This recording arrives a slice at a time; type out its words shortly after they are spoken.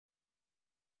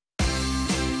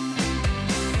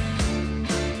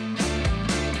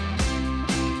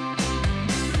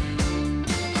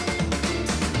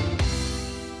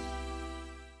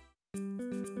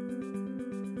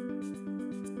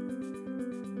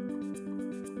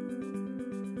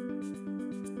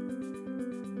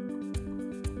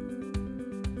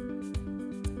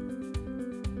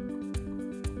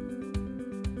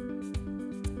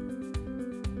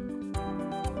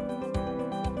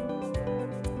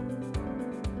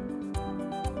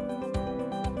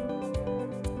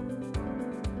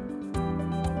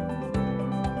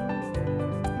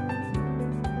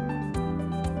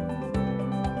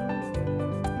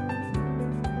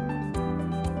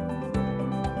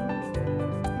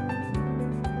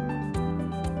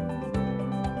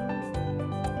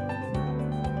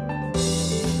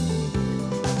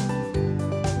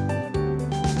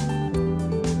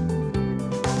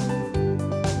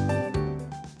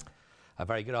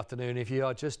very good afternoon if you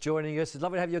are just joining us. It's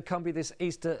lovely to have your company this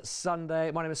Easter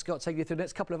Sunday. My name is Scott, taking you through the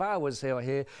next couple of hours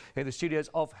here in the studios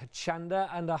of Hochanda,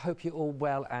 and I hope you're all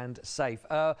well and safe.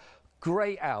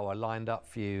 Great hour lined up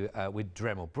for you with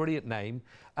Dremel. Brilliant name.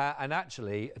 And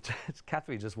actually,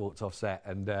 Catherine just walked off set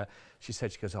and she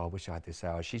said, oh, I wish I had this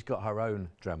hour. She's got her own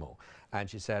Dremel. And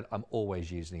she said, I'm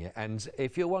always using it. And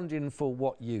if you're wondering for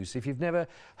what use, if you've never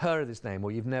heard of this name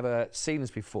or you've never seen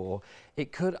this before,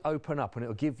 it could open up and it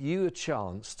will give you a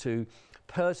chance to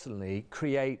personally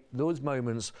create those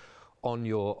moments on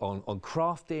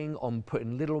crafting, on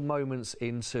putting little moments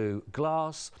into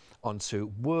glass, onto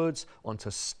woods,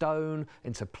 onto stone,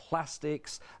 into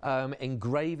plastics,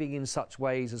 engraving in such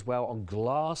ways as well, on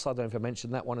glass. I don't know if I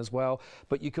mentioned that one as well,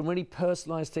 but you can really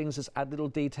personalise things, just add little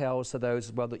details to those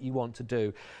as well that you want to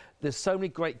do. There's so many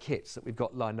great kits that we've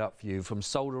got lined up for you, from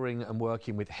soldering and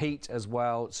working with heat as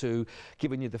well, to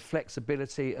giving you the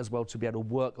flexibility as well to be able to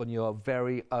work on your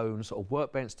very own sort of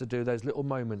workbench to do those little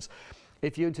moments.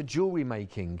 If you're into jewellery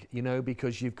making, you know,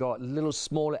 because you've got little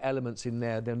smaller elements in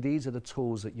there, then these are the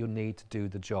tools that you need to do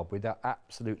the job with. They're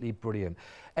absolutely brilliant.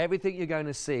 Everything you're going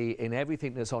to see in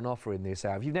everything that's on offer in this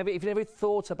hour, if you've never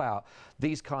thought about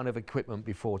these kind of equipment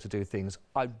before to do things,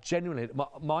 I genuinely,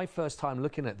 my first time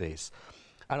looking at this,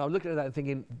 and I'm looking at that and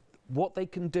thinking, what they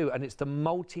can do, and it's the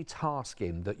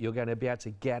multitasking that you're going to be able to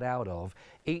get out of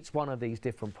each one of these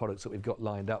different products that we've got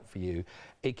lined up for you.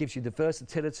 It gives you the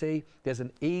versatility, there's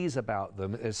an ease about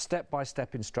them, there's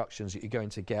step-by-step instructions that you're going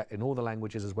to get in all the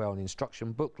languages as well, an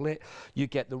instruction booklet. You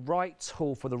get the right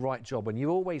tool for the right job, and you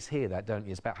always hear that, don't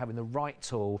you? It's about having the right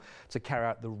tool to carry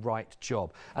out the right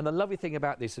job. And the lovely thing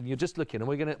about this, and you're just looking, and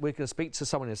we're going to speak to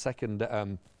someone in a second,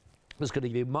 that's going to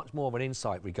give you much more of an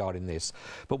insight regarding this.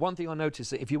 But one thing I noticed,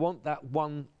 that if you want that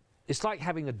one, it's like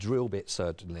having a drill bit,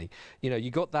 certainly. You know,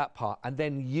 you got that part, and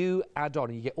then you add on,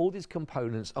 and you get all these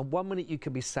components, and 1 minute you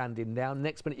can be sanding down,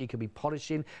 next minute you can be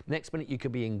polishing, next minute you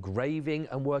can be engraving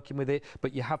and working with it,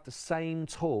 but you have the same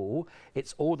tool.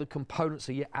 It's all the components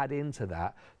that you add into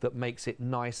that that makes it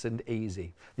nice and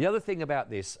easy. The other thing about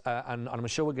this, and I'm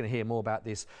sure we're going to hear more about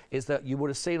this, is that you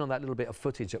would have seen on that little bit of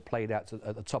footage that played out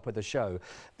at the top of the show,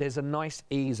 there's a nice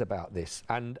ease about this.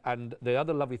 And the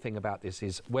other lovely thing about this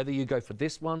is whether you go for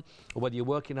this one, or whether you're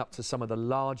working up to some of the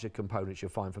larger components you'll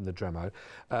find from the Dremel,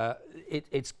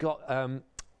 it's got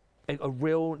a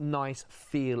real nice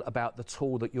feel about the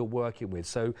tool that you're working with.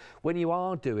 So when you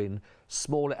are doing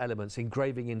smaller elements,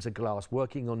 engraving into glass,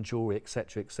 working on jewellery,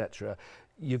 etc., etc.,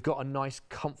 you've got a nice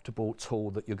comfortable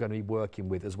tool that you're going to be working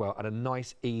with as well, and a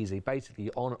nice easy, basically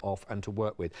on, off, and to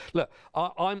work with. Look,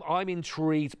 I'm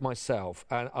intrigued myself,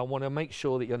 and I want to make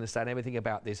sure that you understand everything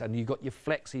about this, and you've got your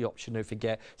flexi option, don't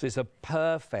forget. So it's a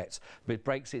perfect, but it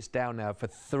breaks it down now for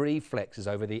 3 flexes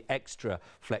over the extra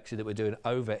flexi that we're doing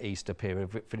over Easter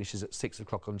period. It finishes at 6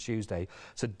 o'clock on Tuesday.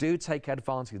 So do take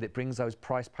advantage of it. It brings those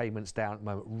price payments down at the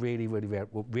moment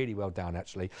really well down,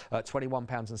 actually.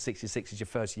 £21.66 is your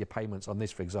first of your payments on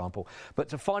this, for example. But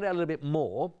to find out a little bit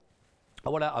more,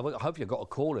 I hope you've got a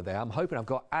caller there. I'm hoping I've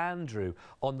got Andrew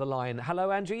on the line. Hello,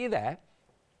 Andrew, you there?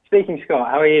 Speaking, Scott.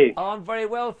 How are you? Oh, I'm very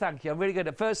well, thank you. I'm really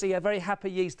good. Firstly, a very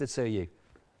happy Easter to you.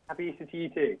 Happy Easter to you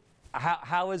too.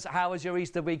 How has your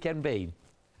Easter weekend been?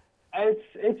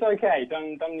 It's okay.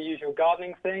 Done the usual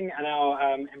gardening thing, and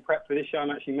now in prep for this show,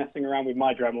 I'm actually messing around with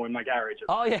my Dremel in my garage.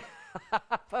 Oh yeah.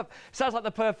 Sounds like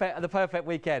the perfect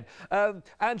weekend.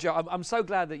 Andrew, I'm so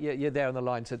glad that you're there on the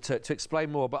line to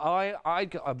explain more. But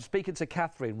I'm speaking to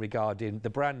Catherine regarding the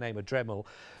brand name of Dremel,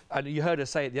 and you heard her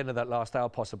say at the end of that last hour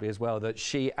possibly as well that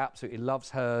she absolutely loves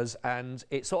hers, and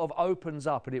it sort of opens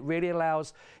up and it really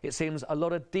allows, it seems, a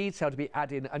lot of detail to be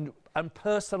added, and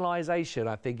personalisation,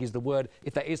 I think, is the word,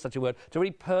 if there is such a word, to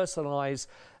really personalise,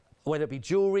 whether it be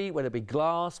jewellery, whether it be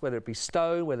glass, whether it be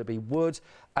stone, whether it be wood,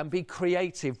 and be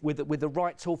creative with the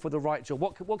right tool for the right job.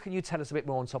 What can you tell us a bit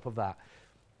more on top of that?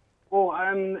 Well,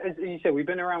 as you said, we've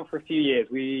been around for a few years.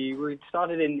 We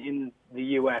started in the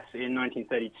US in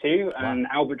 1932, and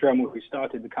Albert Dremel, who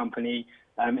started the company,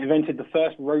 invented the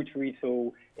first rotary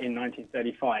tool in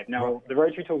 1935. Now, the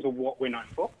rotary tools are what we're known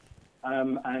for,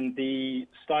 and the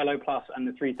Stylo Plus and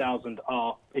the 3000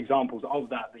 are examples of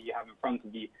that you have in front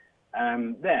of you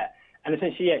there. And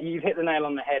essentially, yeah, you've hit the nail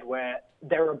on the head where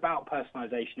they're about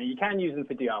personalization. And you can use them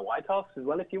for DIY tasks as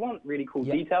well if you want, really cool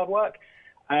detailed work.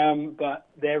 But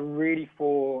they're really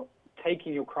for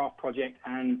taking your craft project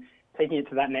and taking it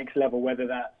to that next level, whether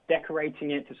that's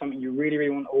decorating it to something you really,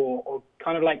 really want, or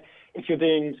kind of like if you're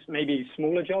doing maybe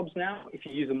smaller jobs now, if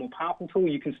you use a more powerful tool,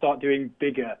 you can start doing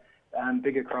bigger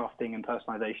crafting and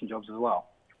personalization jobs as well.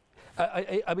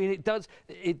 I mean, it does.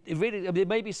 It really. I mean,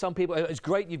 maybe some people. It's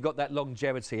great you've got that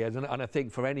longevity, and I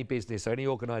think for any business or any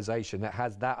organisation that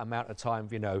has that amount of time,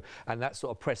 you know, and that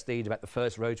sort of prestige about the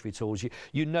first rotary tools,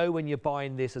 you know when you're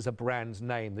buying this as a brand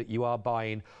name that you are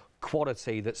buying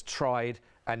quality that's tried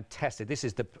and tested. This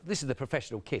is the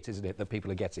professional kit, isn't it, that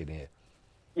people are getting here?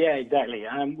 Yeah, exactly.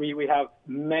 We have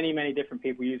many different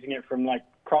people using it, from like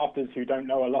crafters who don't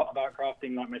know a lot about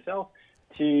crafting like myself,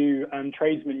 to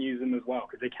tradesmen use them as well,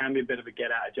 because they can be a bit of a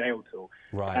get-out-of-jail tool.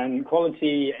 Right. And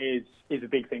quality is a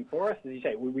big thing for us. As you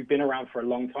say, we've been around for a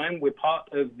long time. We're part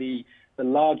of the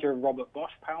larger Robert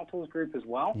Bosch Power Tools group as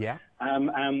well. Yeah.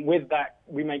 And with that,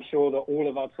 we make sure that all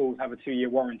of our tools have a 2-year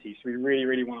warranty. So we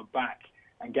really want to back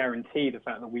and guarantee the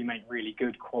fact that we make really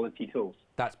good quality tools.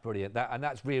 That's brilliant. And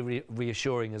that's really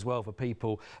reassuring as well for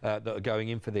people that are going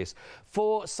in for this.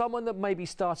 For someone that may be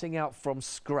starting out from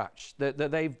scratch, that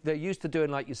they're used to doing,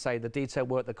 like you say, the detail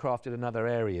work, the crafting in other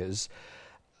areas,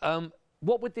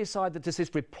 what would this either, does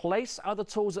this replace other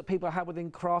tools that people have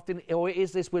within crafting, or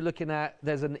is this we're looking at,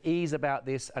 there's an ease about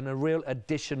this and a real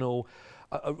additional,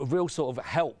 a real sort of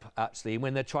help, actually,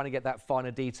 when they're trying to get that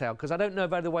finer detail? Because I don't know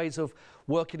of other ways of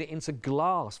working it into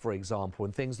glass, for example,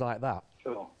 and things like that.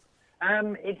 Sure.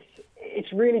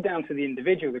 It's really down to the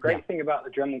individual. The great thing about the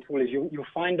Dremel tool is you'll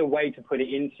find a way to put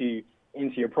it into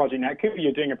your project. Now, it could be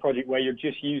you're doing a project where you're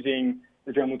just using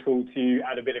the Dremel tool to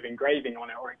add a bit of engraving on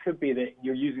it, or it could be that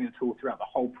you're using the tool throughout the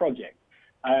whole project.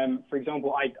 For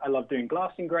example, I love doing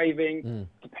glass engraving.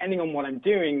 Depending on what I'm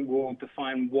doing will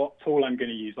define what tool I'm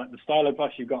going to use. Like the Stylo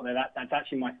Plus you've got there, that's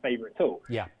actually my favorite tool.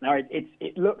 Yeah. Now,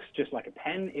 it looks just like a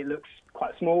pen. It looks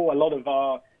quite small. A lot of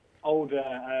our older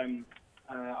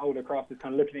crafters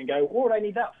kind of look at it and go, what would I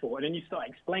need that for? And then you start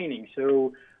explaining.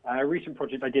 So a recent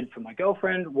project I did for my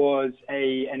girlfriend was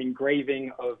an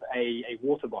engraving of a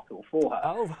water bottle for her.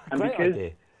 Oh, great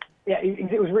idea. Yeah,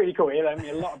 it was really cool. It earned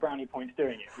me a lot of brownie points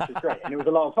doing it, which is great. And it was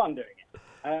a lot of fun doing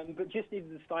it. But just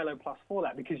needed the Stylo Plus for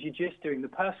that, because you're just doing the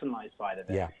personalized side of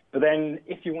it. Yeah. But then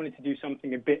if you wanted to do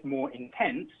something a bit more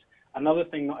intense, another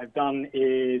thing that I've done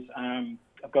is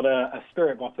I've got a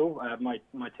spirit bottle.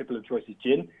 My tipple of choice is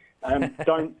gin.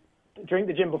 Don't drink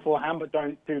the gin beforehand, but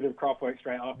don't do the craft work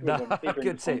straight afterwards. No,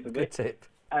 good tip.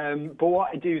 But what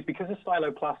I do is, because the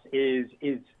Stylo Plus is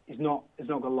not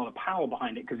got a lot of power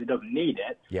behind it, because it doesn't need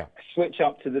it. Yeah. I switch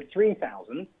up to the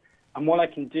 3000, and what I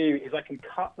can do is I can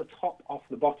cut the top off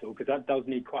the bottle, because that does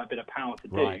need quite a bit of power to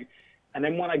do. Right. And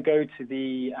then when I go to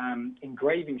the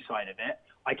engraving side of it,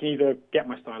 I can either get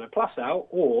my Stylo Plus out,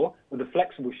 or with the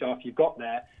flexible shaft you've got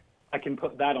there, I can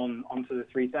put that onto the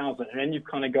 3000, and then you've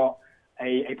kind of got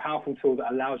a powerful tool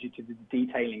that allows you to do the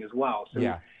detailing as well.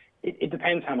 So it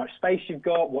depends how much space you've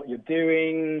got, what you're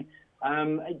doing.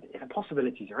 The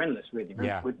possibilities are endless, really,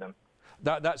 with them.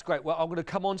 That's great. Well, I'm going to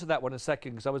come on to that one in a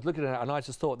second, because I was looking at it and I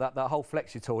just thought that whole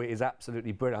flexi tool is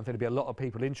absolutely brilliant. I think there'll be a lot of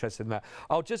people interested in that.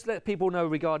 I'll just let people know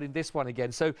regarding this one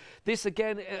again. So this,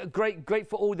 again, great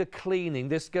for all the cleaning.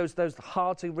 This goes those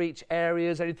hard-to-reach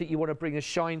areas, anything you want to bring a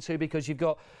shine to, because you've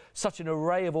got such an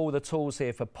array of all the tools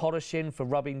here for polishing, for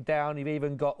rubbing down. You've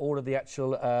even got all of the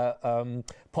actual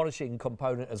polishing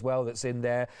component as well that's in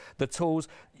there. The tools,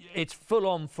 it's full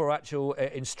on for actual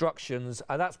instructions.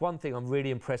 And that's one thing I'm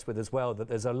really impressed with as well, that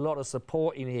there's a lot of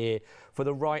support in here for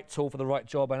the right tool, for the right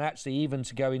job, and actually even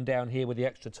to going down here with the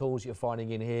extra tools you're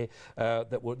finding in here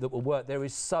that will work. There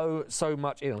is so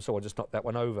much in. I'm sorry, I just knocked that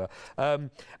one over.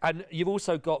 And you've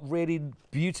also got really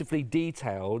beautifully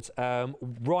detailed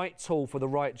right tool for the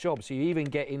right job. So you even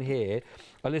get in here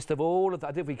a list of all of that.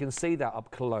 I don't know if we can see that up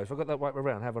close. I've got that right way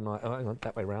around, haven't I? Oh, hang on,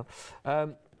 that way around.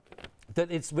 That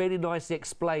it's really nicely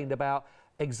explained about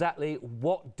exactly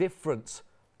what different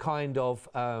kind of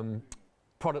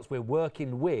products we're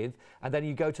working with, and then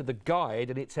you go to the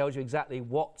guide and it tells you exactly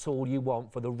what tool you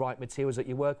want for the right materials that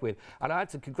you work with. And I had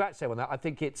to congratulate on that. I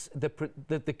think it's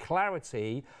the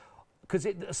clarity, because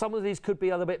some of these could be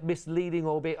a little bit misleading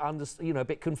or a bit a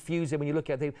bit confusing when you look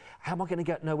at it. How am I going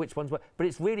to know which ones work? But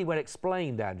it's really well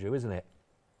explained, Andrew, isn't it?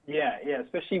 Yeah,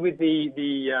 especially with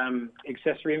the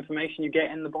accessory information you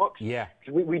get in the box. Yeah.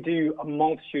 We do a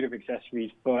multitude of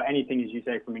accessories for anything, as you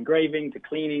say, from engraving to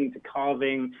cleaning to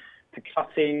carving to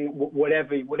cutting,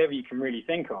 whatever you can really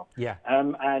think of. Yeah.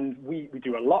 And we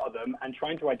do a lot of them, and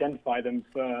trying to identify them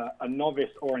for a novice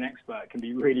or an expert can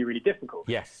be really, really difficult.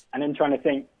 Yes. And then trying to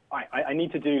think, I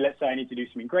need to do, let's say I need to do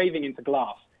some engraving into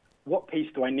glass. What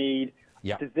piece do I need?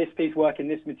 Yeah. Does this piece work in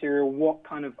this material? What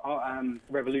kind of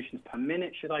revolutions per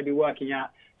minute should I be working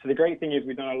at? So the great thing is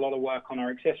we've done a lot of work on our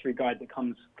accessory guide that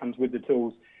comes with the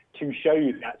tools to show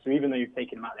you that. So even though you've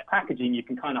taken them out of their packaging, you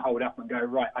can kind of hold up and go,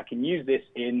 right, I can use this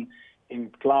in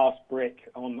in glass, brick,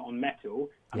 on metal,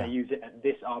 and I use it at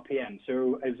this RPM.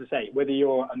 So as I say, whether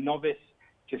you're a novice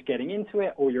just getting into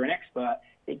it or you're an expert,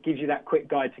 it gives you that quick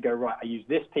guide to go, right, I use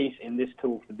this piece in this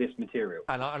tool for this material.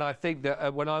 And I think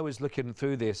that when I was looking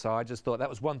through this, I just thought that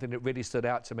was one thing that really stood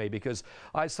out to me, because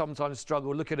I sometimes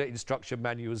struggle looking at instruction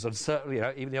manuals and certainly,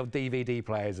 even the old DVD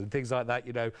players and things like that,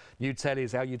 new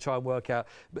tellies, how you try and work out.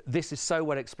 But this is so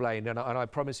well explained, and I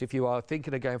promise if you are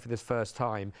thinking of going for this first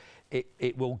time,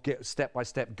 it will get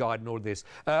step-by-step guide and all of this.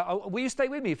 Will you stay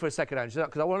with me for a second, Angela?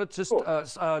 Because I want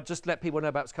to just let people know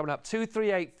about what's coming up.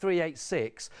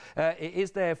 238386. It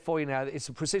is there for you now. It's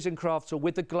a precision craft tool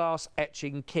with the glass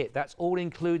etching kit. That's all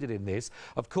included in this.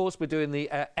 Of course, we're doing the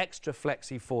extra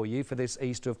flexi for you for this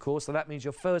Easter, of course. So that means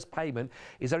your first payment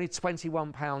is only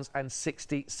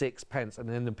 £21.66, and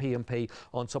then the P&P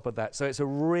on top of that. So it's a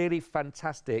really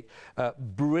fantastic,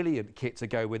 brilliant kit to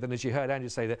go with. And as you heard Andrew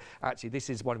say, that actually this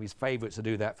is one of his favourites to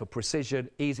do that for precision,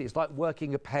 easy. It's like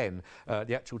working a pen,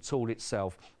 the actual tool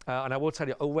itself. And I will tell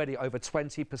you, already over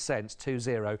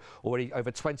 20%, already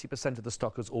over 20% of the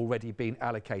stock has already been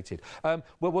allocated. Well,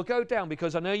 we'll go down,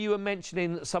 because I know you were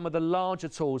mentioning some of the larger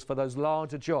tools for those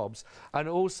larger jobs, and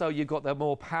also you've got the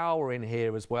more power in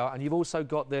here as well, and you've also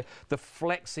got the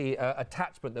flexi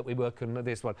attachment that we work on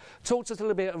this one. Talk to us a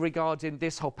little bit regarding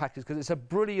this whole package, because it's a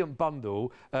brilliant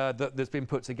bundle that's been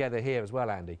put together here as well,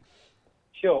 Andy.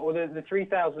 Sure. Well, the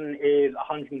 3000 is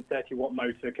 130 watt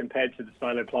motor compared to the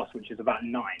Stylo Plus, which is about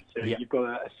 9. So you've got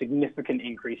a significant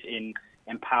increase in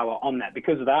power on that.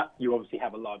 Because of that, you obviously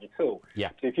have a larger tool. Yeah.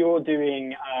 So if you're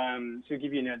doing, to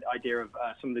give you an idea of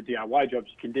some of the DIY jobs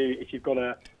you can do, if you've got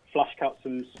to flush cut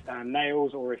some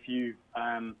nails, or if you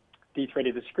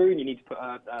de-threaded a screw and you need to put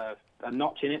a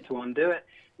notch in it to undo it,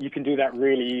 you can do that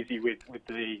really easy with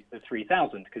the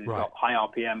 3000, because it's got high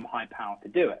RPM, high power to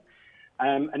do it.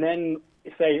 And then,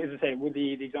 as I say, with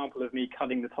the example of me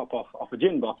cutting the top off a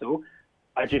gin bottle,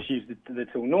 I just use the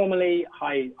tool normally,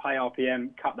 high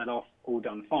RPM, cut that off, all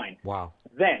done fine. Wow.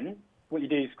 Then what you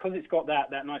do is, because it's got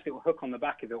that nice little hook on the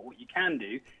back of it, what you can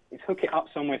do is hook it up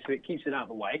somewhere so it keeps it out of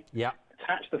the way. Yeah.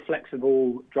 Attach the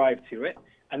flexible drive to it,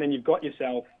 and then you've got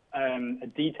yourself a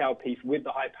detail piece with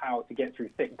the high power to get through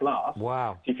thick glass.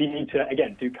 Wow. So if you need to,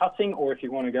 again, do cutting, or if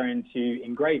you want to go into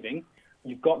engraving,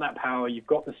 you've got that power, you've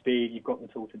got the speed, you've got the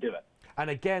tool to do it. And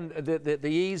again, the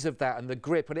ease of that and the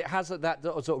grip, and it has that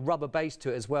sort of rubber base to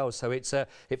it as well. So it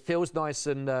feels nice,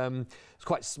 and it's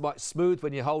quite smooth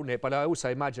when you're holding it. But I also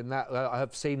imagine that I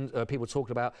have seen people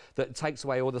talking about that it takes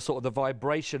away all the sort of the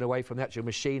vibration away from the actual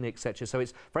machine, etc. So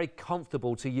it's very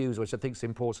comfortable to use, which I think is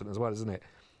important as well, isn't it?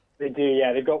 They do,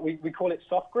 yeah. They've got, we call it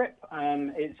soft grip.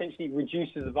 It essentially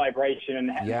reduces the vibration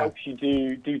and helps you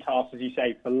do tasks, as you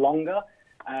say, for longer.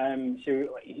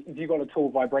 So if you've got a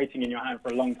tool vibrating in your hand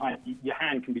for a long time, your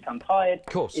hand can become tired. Of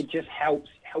course. It just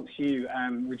helps you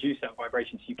reduce that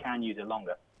vibration so you can use it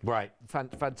longer. Right,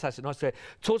 fantastic, nice to hear.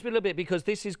 Talk to me a little bit, because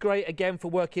this is great again for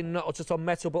working not just on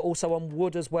metal but also on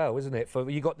wood as well, isn't it? For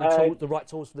you got the right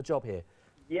tools for the job here.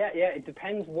 Yeah, it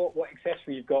depends what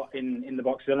accessory you've got in the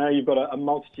box. I know you've got a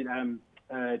multitude.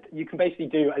 You can basically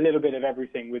do a little bit of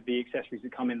everything with the accessories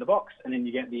that come in the box, and then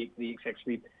you get the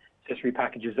accessory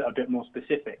packages that are a bit more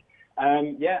specific.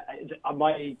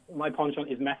 My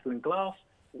penchant is metal and glass.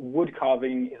 Wood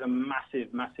carving is a massive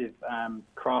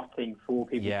craft thing for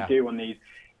people to do on these.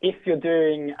 If you're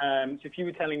doing, so if you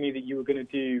were telling me that you were going to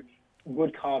do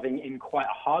wood carving in quite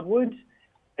a hardwood,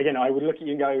 again, I would look at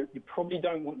you and go, you probably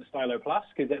don't want the Stylo Plus,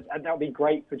 because that would be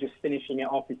great for just finishing it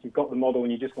off if you've got the model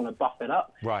and you just want to buff it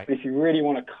up. Right. But if you really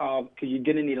want to carve, because you're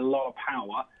going to need a lot of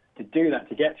power to do that,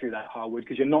 to get through that hardwood,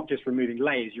 because you're not just removing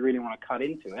layers, you really want to cut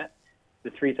into it,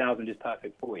 the 3000 is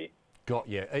perfect for you. Got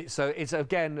you. So it's,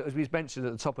 again, as we mentioned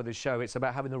at the top of the show, it's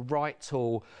about having the right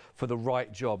tool for the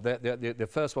right job. The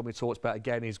first one we talked about,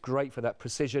 again, is great for that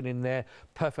precision in there,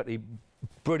 perfectly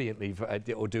brilliantly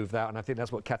it'll do that, and I think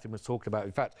that's what Catherine was talking about.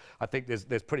 In fact, I think there's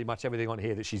pretty much everything on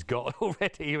here that she's got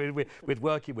already with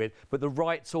working with, but the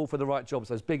right tool for the right jobs,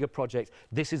 those bigger projects,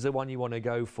 this is the one you want to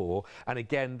go for. And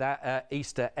again, that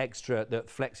Easter extra, that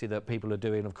flexi that people are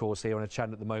doing, of course, here on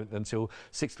Hochanda at the moment until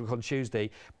 6 o'clock on Tuesday,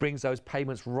 brings those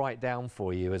payments right down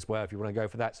for you as well if you want to go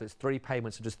for that. So it's 3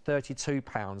 payments of just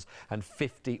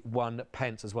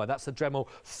 £32.51 as well. That's the Dremel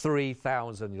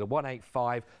 3000,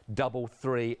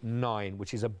 185339,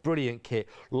 which is a brilliant kit,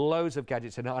 loads of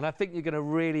gadgets in it, and I think you're going to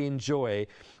really enjoy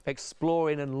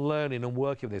exploring and learning and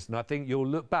working with this. And I think you'll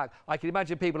look back. I can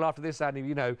imagine people after this,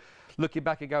 Andy, looking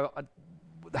back and go,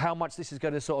 how much this is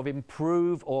going to sort of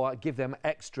improve or give them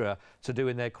extra to do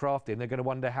in their crafting. They're going to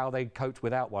wonder how they coped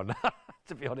without one,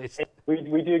 to be honest.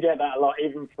 We do get that a lot,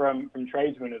 even from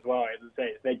tradesmen as well. As I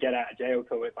say, they get out of jail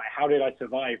talk. It's like, how did I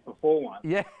survive before one?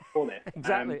 Yeah, before this.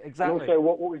 exactly. And also,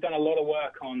 what we've done a lot of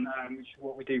work on, which is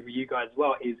what we do with you guys as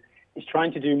well, is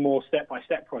trying to do more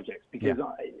step-by-step projects, because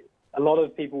a lot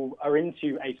of people are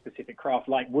into a specific craft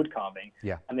like wood carving,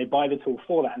 and they buy the tool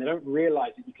for that, and they don't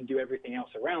realize that you can do everything else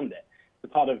around it. So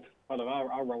part of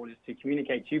our role is to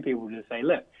communicate to people to say,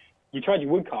 look, you tried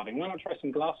your wood carving, why not try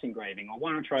some glass engraving, or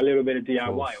why not try a little bit of DIY,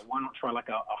 or why not try like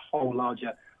a whole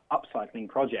larger upcycling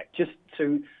project, just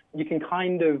so you can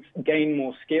kind of gain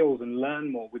more skills and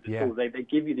learn more with the tools. They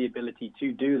give you the ability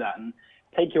to do that and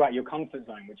take you out of your comfort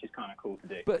zone, which is kind of cool to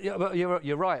do. But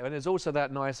you're right, and there's also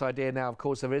that nice idea now. Of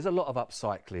course, there is a lot of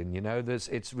upcycling. You know,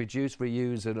 it's reduce,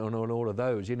 reuse, and all of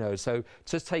those. You know, so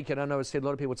just taking. I know I've seen a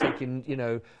lot of people taking, you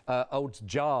know, old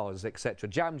jars, etc.,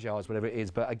 jam jars, whatever it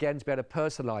is. But again, to be able to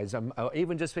personalise them, or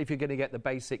even just if you're going to get the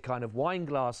basic kind of wine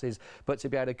glasses, but to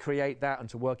be able to create that and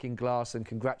to work in glass, and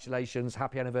congratulations,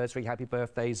 happy anniversary, happy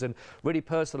birthdays, and really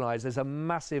personalise. There's a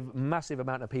massive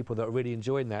amount of people that are really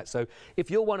enjoying that. So if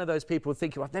you're one of those people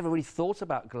thinking, I've never really thought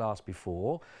about glass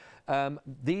before,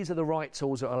 these are the right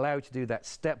tools that allow you to do that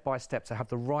step by step, to have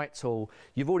the right tool.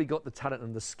 You've already got the talent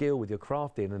and the skill with your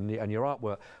crafting and your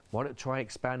artwork. Why don't try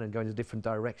expand and go in a different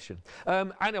direction?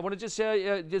 And I want to just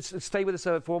stay with us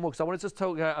for more, because I want to just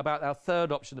talk about our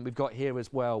third option that we've got here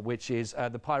as well, which is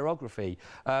the pyrography,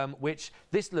 which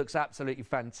this looks absolutely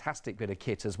fantastic bit of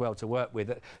kit as well to work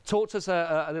with. Talk to us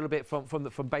a little bit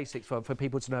from basics for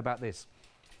people to know about this.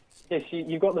 Yes,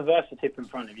 you've got the Versatip in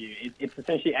front of you. It's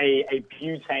essentially a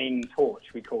butane torch,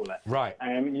 we call it. Right.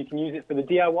 You can use it for the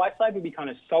DIY side, would be kind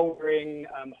of soldering,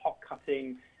 hot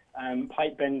cutting,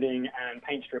 pipe bending, and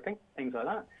paint stripping, things like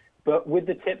that. But with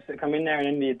the tips that come in there, and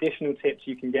then the additional tips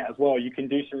you can get as well, you can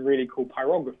do some really cool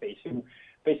pyrography, so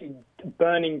basically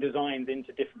burning designs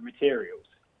into different materials.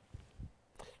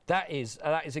 That is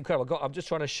incredible. I'm just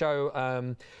trying to show,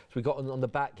 so we've got on the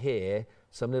back here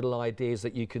some little ideas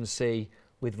that you can see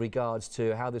with regards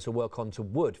to how this will work onto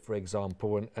wood, for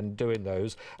example, and doing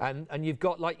those. And you've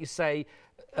got, like you say,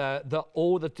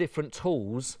 all the different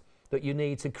tools that you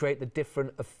need to create the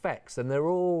different effects, and they're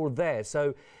all there.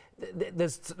 So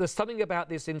there's something about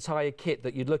this entire kit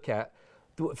that you look at,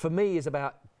 for me, is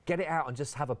about get it out and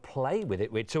just have a play with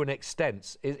it to an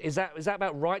extent. Is that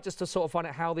about right, just to sort of find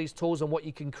out how these tools and what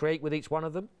you can create with each one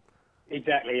of them?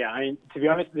 Exactly, yeah. I mean, to be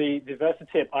honest, the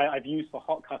Versatip I've used for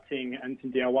hot cutting and some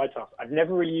DIY tasks. I've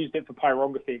never really used it for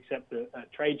pyrography except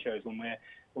at trade shows when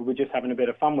we're just having a bit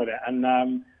of fun with it. And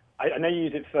I know you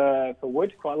use it for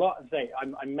wood quite a lot. As I say,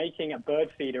 I'm making a bird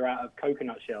feeder out of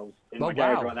coconut shells in my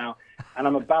garage right now, and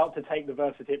I'm about to take the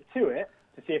Versatip to it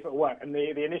to see if it'll work. And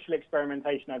the initial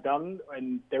experimentation I've done,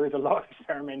 and there is a lot of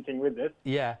experimenting with this,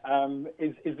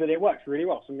 is that it works really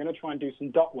well. So I'm going to try and do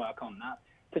some dot work on that,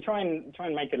 to try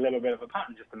and make a little bit of a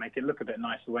pattern, just to make it look a bit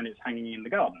nicer when it's hanging in the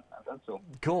garden. That's all.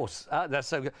 Of course. That's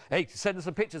so good. Hey, send us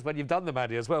some pictures when you've done them,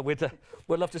 Andy, as well. We'd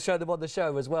love to show them on the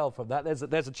show as well from that.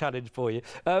 There's a challenge for you.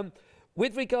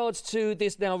 With regards to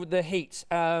this now, the heat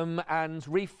and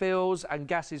refills and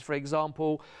gases, for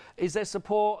example, is there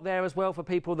support there as well for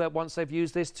people that once they've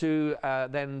used this to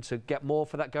then to get more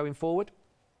for that going forward?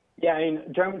 Yeah, I mean,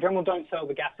 Dremel don't sell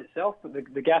the gas itself, but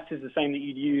the gas is the same that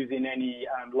you'd use in any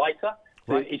lighter.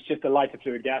 So it's just a lighter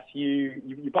fluid gas. You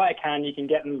buy a can, you can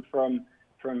get them from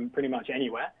pretty much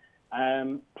anywhere.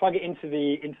 Plug it into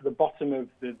the bottom of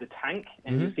the tank,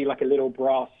 and you see like a little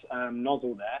brass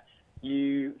nozzle there.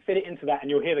 You fit it into that, and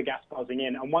you'll hear the gas buzzing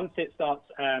in. And once it starts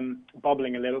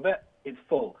bubbling a little bit, it's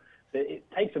full. It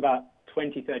takes about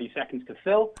 20, 30 seconds to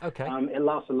fill. Okay. It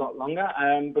lasts a lot longer.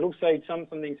 But also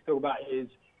something to talk about is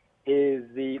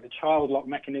the child lock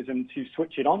mechanism to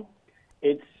switch it on.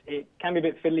 It can be a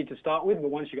bit fiddly to start with, but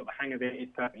once you've got the hang of it,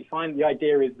 it's perfectly fine. The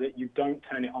idea is that you don't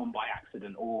turn it on by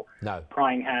accident, or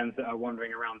prying hands that are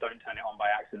wandering around don't turn it on by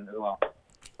accident as well.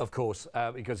 Of course,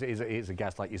 because it is a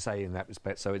gas, like you say, in that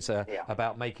respect. So it's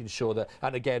about making sure that,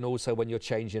 and again, also when you're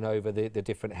changing over the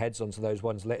different heads onto those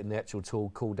ones, letting the actual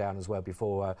tool cool down as well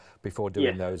before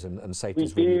doing those, and safety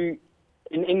is really...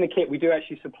 In the kit, we do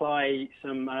actually supply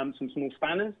some small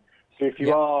spanners. So if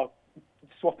you are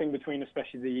swapping between,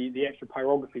 especially the extra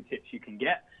pyrography tips you can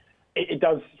get, it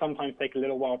does sometimes take a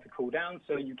little while to cool down,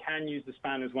 so you can use the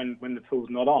spanners when the tool's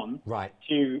not on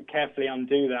to carefully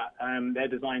undo that. They're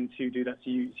designed to do that so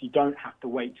you don't have to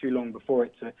wait too long before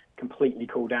it to completely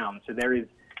cool down. So there is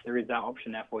there is that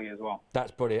option there for you as well.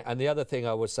 That's brilliant. And the other thing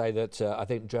I would say that I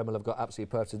think Dremel have got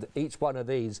absolutely perfect, each one of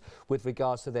these with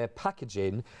regards to their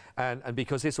packaging, and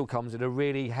because this all comes in a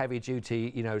really heavy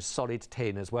duty, you know, solid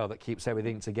tin as well, that keeps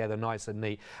everything together nice and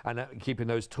neat, and keeping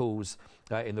those tools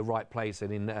in the right place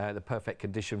and in the perfect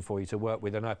condition for you to work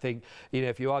with. And I think, you know,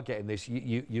 if you are getting this,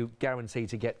 you guarantee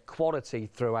to get quality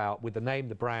throughout with the name,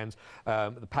 the brand,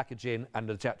 the packaging and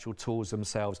the actual tools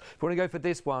themselves. If you want to go for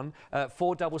this one,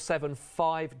 477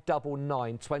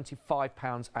 599,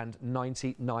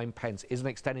 £25.99 is an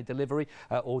extended delivery.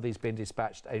 All these been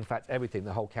dispatched. In fact, everything,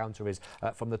 the whole counter is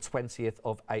from the 20th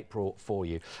of April for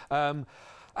you.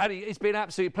 Annie, it's been an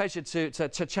absolute pleasure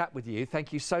to chat with you.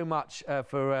 Thank you so much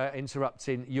for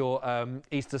interrupting your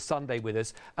Easter Sunday with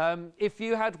us. If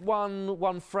you had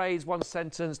one phrase, one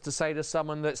sentence to say to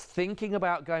someone that's thinking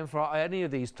about going for any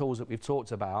of these tools that we've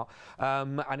talked about,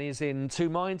 and is in two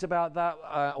minds about that,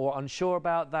 or unsure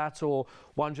about that, or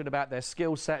wondering about their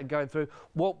skill set and going through,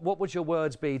 what would your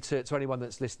words be to anyone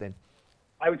that's listening?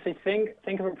 I would say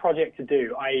think of a project to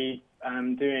do.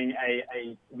 Doing a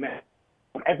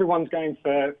everyone's going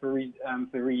for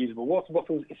reusable water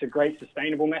bottles. It's a great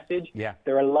sustainable message. Yeah.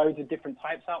 There are loads of different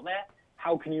types out there.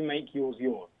 How can you make yours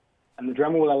yours? And the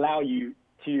Dremel will allow you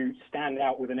to stand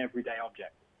out with an everyday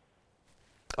object.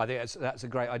 I think that's a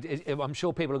great idea. I'm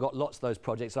sure people have got lots of those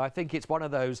projects. I think it's one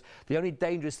of those, the only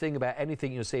dangerous thing about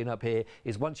anything you're seeing up here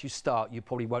is once you start, you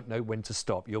probably won't know when to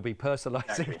stop. You'll be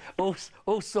personalising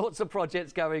all sorts of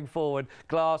projects going forward.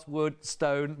 Glass, wood,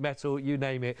 stone, metal, you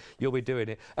name it, you'll be doing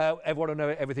it. Everyone will know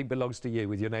everything belongs to you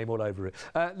with your name all over it.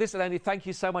 Listen, Andy, thank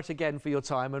you so much again for your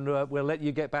time, and we'll let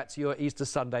you get back to your Easter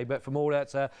Sunday. But from all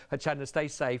that, Hochanda, stay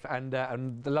safe,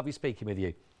 and lovely speaking with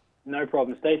you. No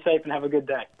problem. Stay safe and have a good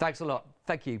day. Thanks a lot.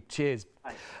 Thank you. Cheers.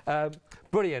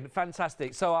 Brilliant.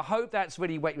 Fantastic. So I hope that's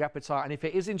really whet your appetite. And if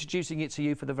it is introducing it to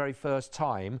you for the very first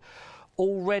time,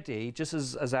 already, just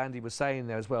as Andy was saying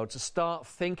there as well, to start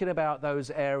thinking about those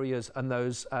areas and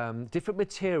those different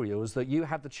materials that you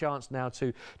have the chance now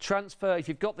to transfer. If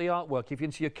you've got the artwork, if you're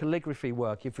into your calligraphy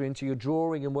work, if you're into your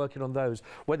drawing and working on those,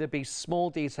 whether it be small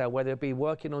detail, whether it be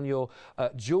working on your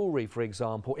jewellery, for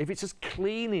example, if it's just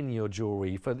cleaning your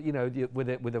jewellery for, you know, with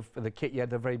the kit you had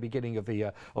at the very beginning of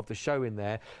the show in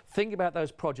there, think about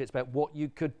those projects, about what you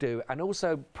could do, and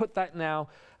also put that now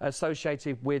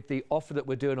associated with the offer that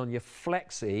we're doing on your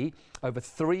Flexi over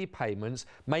 3 payments.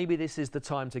 Maybe this is the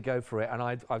time to go for it, and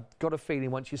I've got a feeling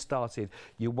once you started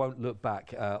you won't look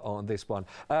back on this one.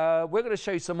 We're going to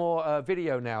show you some more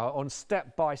video now on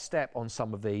step by step on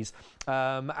some of these,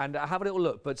 and have a little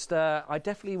look, but I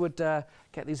definitely would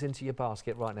get these into your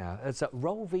basket right now. It's a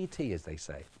roll VT, as they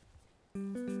say.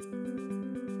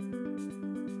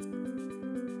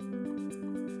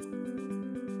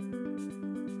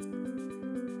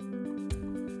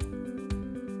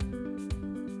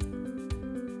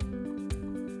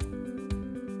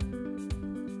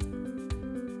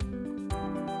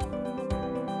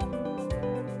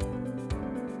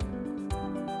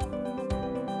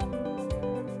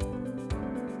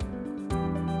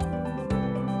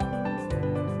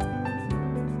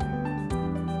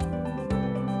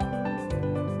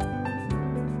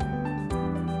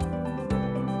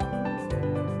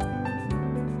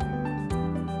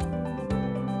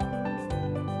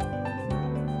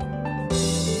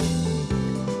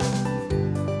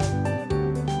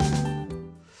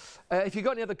 If you've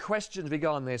got any other questions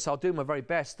regarding this, I'll do my very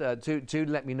best. Do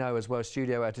let me know as well,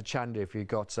 studio at Hochanda, if you've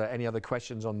got any other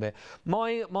questions on there.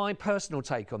 My personal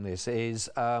take on this is,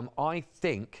 I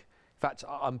think, in fact,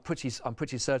 I'm pretty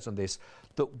certain on this,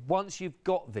 that once you've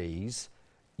got these,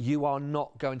 you are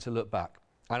not going to look back.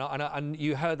 And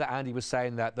you heard that Andy was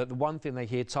saying that the one thing they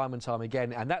hear time and time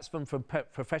again, and that's from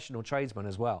professional tradesmen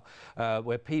as well,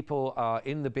 where people are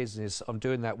in the business of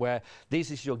doing that, where this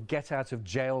is your get out of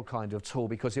jail kind of tool,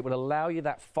 because it will allow you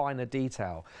that finer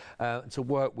detail to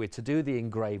work with, to do the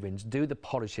engraving, to do the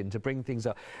polishing, to bring things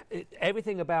up.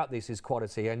 Everything about this is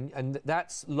quality, and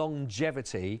that's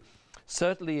longevity.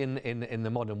 Certainly in the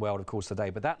modern world, of course, today,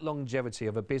 but that longevity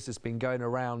of a business been going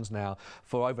around now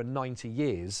for over 90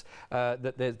 years,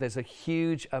 that there's a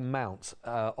huge amount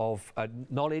of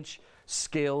knowledge,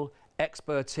 skill,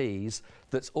 expertise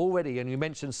that's already, and you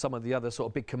mentioned some of the other sort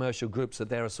of big commercial groups that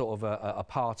they're a sort of a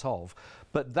part of,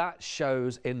 but that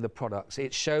shows in the products,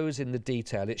 it shows in the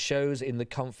detail, it shows in the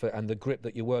comfort and the grip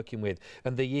that you're working with,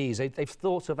 and the ease. They've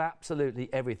thought of absolutely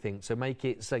everything to make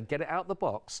it, so get it out the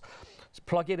box,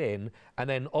 plug it in, and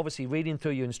then obviously reading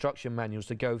through your instruction manuals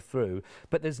to go through.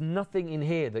 But there's nothing in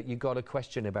here that you've got a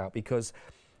question about, because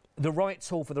the right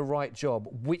tool for the right job,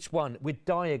 which one? With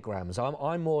diagrams,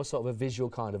 I'm more sort of a visual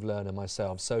kind of learner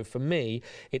myself. So for me,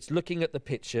 it's looking at the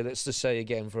picture. Let's just say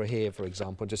again for here, for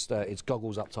example, just it's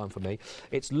goggles up time for me.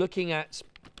 It's looking at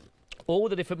all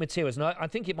the different materials, and I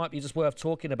think it might be just worth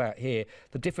talking about here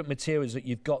the different materials that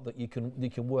you've got that you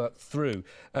can work through.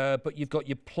 But you've got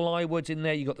your plywood in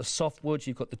there, you've got the softwood,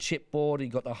 you've got the chipboard,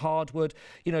 you've got the hardwood.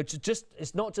 You know,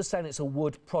 it's not just saying it's a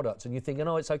wood product and you're thinking,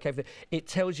 oh, it's okay. It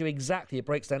tells you exactly. It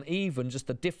breaks down even just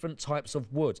the different types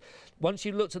of wood. Once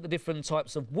you looked at the different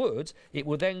types of wood, it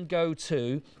will then go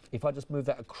to, if I just move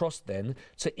that across then,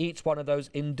 to each one of those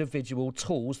individual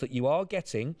tools that you are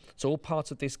getting. It's all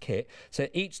part of this kit. So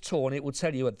each tool, and it will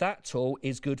tell you that tool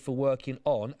is good for working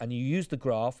on, and you use the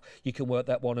graph. You can work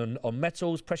that one on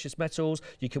metals, precious metals.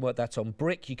 You can work that on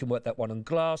brick. You can work that one on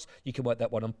glass. You can work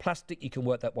that one on plastic. You can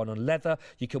work that one on leather.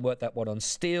 You can work that one on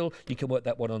steel. You can work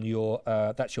that one on your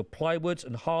that's your plywood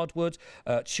and hardwood,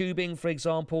 tubing, for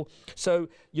example. So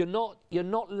you're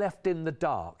not left in the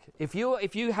dark. If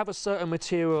you have a certain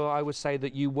material, I would say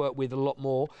that you work with a lot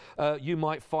more, you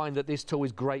might find that this tool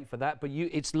is great for that. But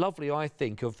it's lovely, I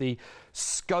think, of the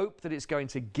scope that it's going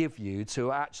to give you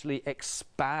to actually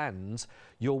expand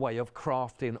your way of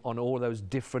crafting on all those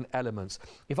different elements.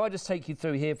 If I just take you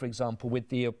through here, for example, with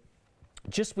the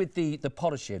just with the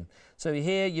polishing. So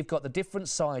here you've got the different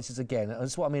sizes again. And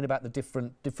that's what I mean about the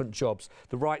different jobs.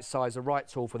 The right size, the right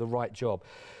tool for the right job.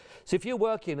 So if you're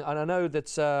working, and I know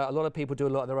that a lot of people do a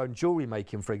lot of their own jewellery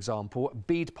making, for example,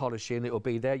 bead polishing, it will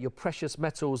be there. Your precious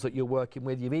metals that you're working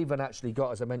with, you've even actually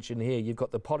got, as I mentioned here, you've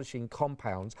got the polishing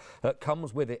compounds that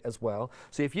comes with it as well.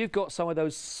 So if you've got some of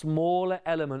those smaller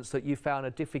elements that you found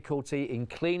a difficulty in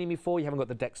cleaning before, you haven't got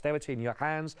the dexterity in your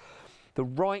hands, the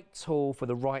right tool for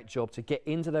the right job to get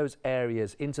into those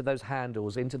areas, into those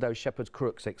handles, into those shepherd's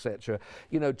crooks, etc.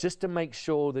 You know, just to make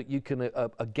sure that you can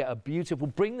get a beautiful,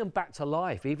 bring them back to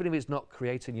life, even if it's not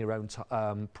creating your own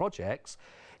projects.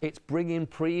 It's bringing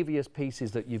previous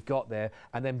pieces that you've got there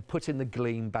and then putting the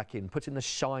gleam back in, putting the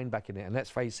shine back in it. And let's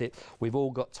face it, we've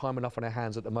all got time enough on our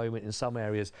hands at the moment in some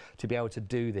areas to be able to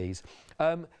do these.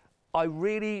 I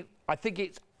think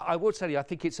it's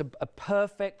a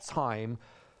perfect time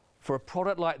for a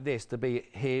product like this to be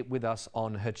here with us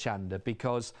on Hochanda,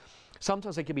 because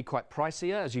sometimes they can be quite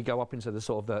pricier as you go up into the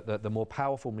sort of the more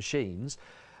powerful machines,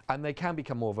 and they can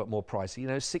become more pricey. You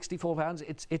know,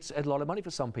 £64, it's a lot of money for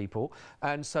some people.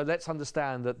 And so let's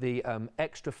understand that the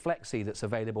extra flexi that's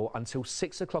available until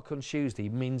 6 o'clock on Tuesday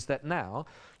means that now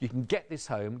you can get this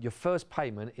home. Your first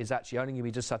payment is actually only going to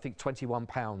be just, I think,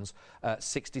 £21,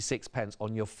 66 pence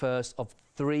on your first of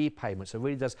 3 payments. So it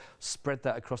really does spread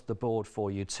that across the board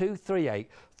for you. 238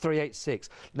 386.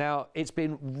 Now, it's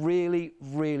been really,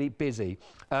 really busy.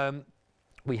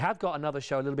 We have got another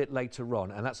show a little bit later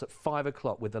on, and that's at 5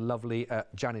 o'clock with the lovely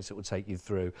Janice that will take you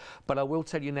through. But I will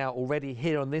tell you now, already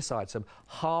here on this item,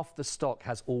 half the stock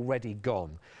has already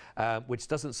gone, which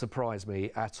doesn't surprise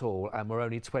me at all, and we're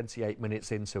only 28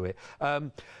 minutes into it.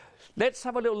 Let's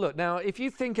have a little look. Now, if you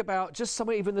think about just some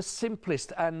of even the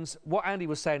simplest, and what Andy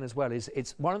was saying as well, is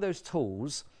it's one of those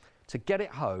tools to get it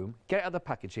home, get it out of the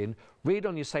packaging, read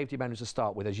on your safety manuals to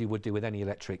start with, as you would do with any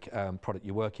electric product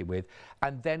you're working with,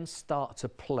 and then start to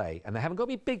play. And they haven't got to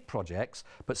be big projects,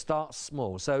 but start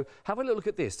small. So have a little look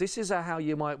at this. This is how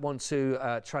you might want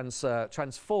to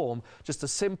transform just a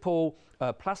simple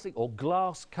plastic or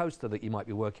glass coaster that you might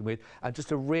be working with, and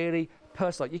just a really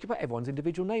personal, you can put everyone's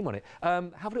individual name on it.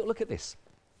 Have a little look at this.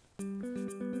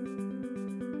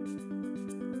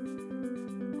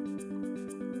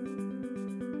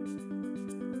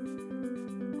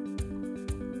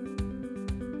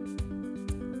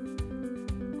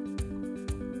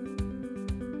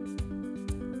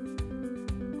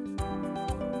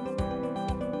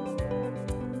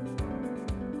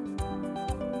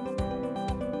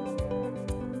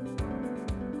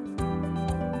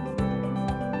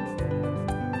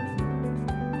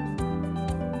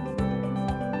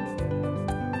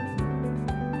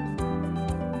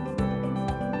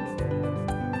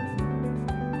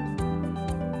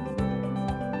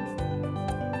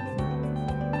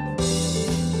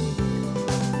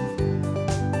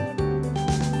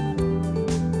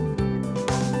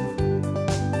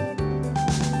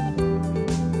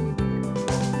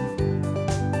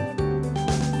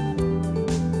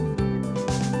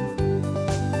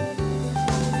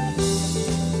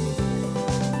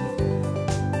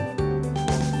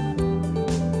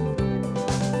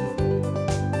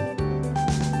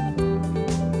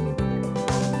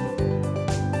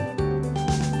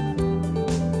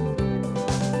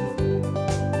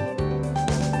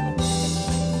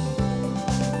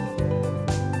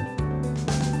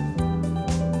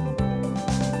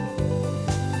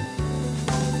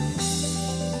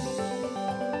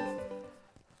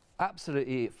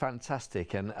 absolutely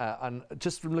fantastic, and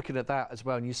just from looking at that as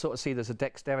well, and you sort of see there's a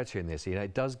dexterity in this. You know,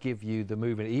 it does give you the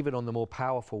movement, even on the more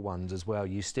powerful ones as well.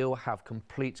 You still have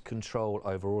complete control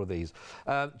over all of these.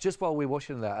 Just while we're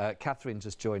watching that, Catherine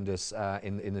just joined us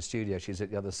in the studio. She's at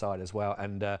the other side as well.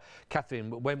 And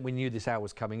Catherine, when we knew this hour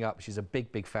was coming up, she's a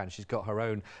big fan. She's got her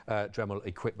own Dremel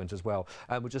equipment as well.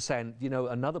 And we're just saying, you know,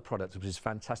 another product which is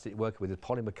fantastic working with is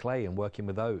polymer clay, and working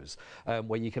with those,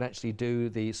 where you can actually do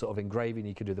the sort of engraving,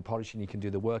 you can do the polishing, you can do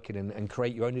the working, and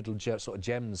create your own little sort of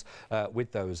gems with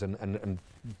those, and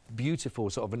beautiful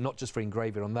sort of, not just for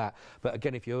engraving on that, but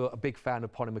again, if you're a big fan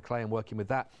of polymer clay and working with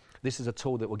that, this is a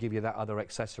tool that will give you that other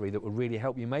accessory that will really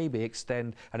help you maybe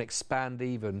extend and expand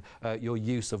even your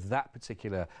use of that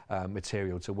particular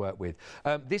material to work with.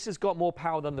 This has got more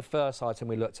power than the first item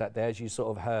we looked at there, as you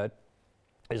sort of heard.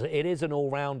 It is an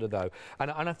all-rounder though, and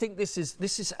I think this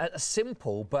is a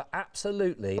simple but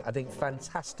absolutely, I think,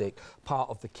 fantastic part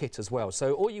of the kit as well.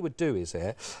 So all you would do is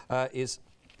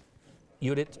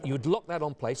you would lock that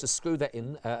on place, just screw that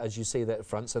in as you see that at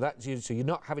front. So that's you, so you're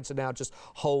not having to now just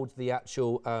hold the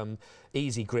actual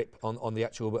easy grip on the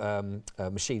actual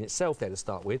machine itself there to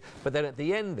start with. But then at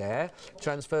the end there,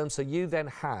 transform, so you then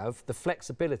have the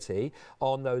flexibility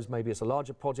on those, maybe it's a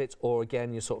larger project, or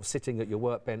again, you're sort of sitting at your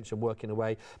workbench and working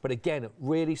away. But again,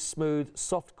 really smooth,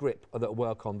 soft grip that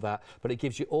work on that, but it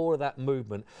gives you all of that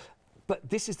movement. But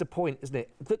this is the point, isn't it?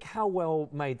 Look how well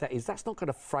made that is. That's not going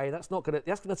to fray. That's going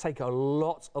to take a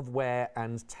lot of wear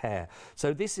and tear.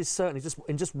 So this is certainly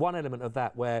just one element of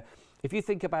that, where if you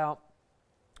think about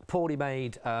poorly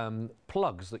made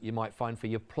plugs that you might find for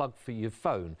your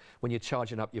phone when you're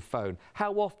charging up your phone,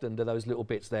 how often do those little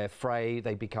bits there fray?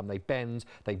 They bend,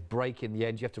 they break in the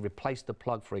end. You have to replace the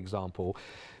plug, for example.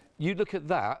 You look at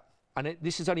that, and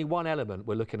this is only one element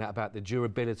we're looking at about the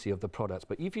durability of the products.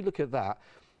 But if you look at that,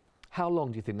 how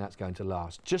long do you think that's going to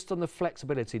last? Just on the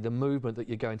flexibility, the movement that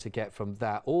you're going to get from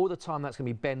that, all the time that's going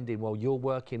to be bending while you're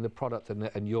working the product, and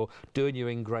you're doing your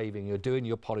engraving, you're doing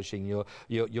your polishing, you're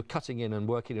cutting in and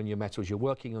working on your metals, you're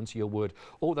working onto your wood,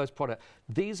 all those products.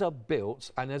 These are built,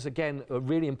 and there's again a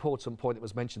really important point that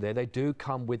was mentioned there, they do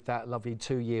come with that lovely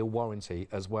 2-year warranty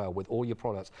as well with all your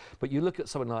products. But you look at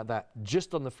something like that,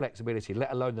 just on the flexibility,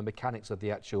 let alone the mechanics of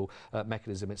the actual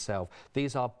mechanism itself,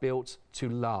 these are built to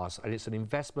last, and it's an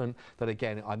investment that,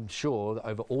 again, I'm sure that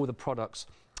over all the products,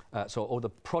 so all the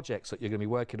projects that you're going to be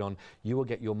working on, you will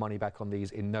get your money back on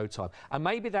these in no time. And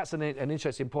maybe that's an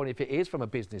interesting point, if it is from a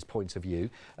business point of view,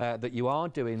 that you are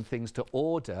doing things to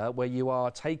order, where you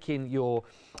are taking your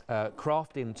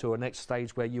crafting to a next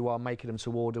stage where you are making them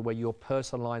to order, where you're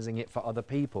personalising it for other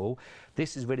people.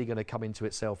 This is really going to come into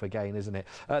itself again, isn't it?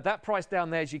 That price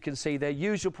down there, as you can see, their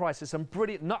usual price is some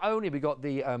brilliant. Not only have we got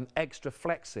the extra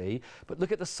flexi, but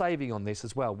look at the saving on this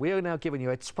as well. We are now giving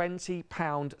you a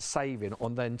 £20 saving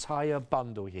on the entire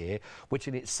bundle here, which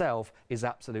in itself is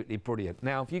absolutely brilliant.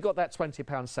 Now, if you've got that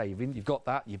 £20 saving, you've got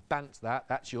that, you've banked that,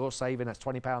 that's your saving, that's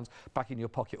 £20 back in your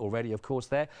pocket already, of course,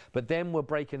 there. But then we're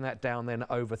breaking that down then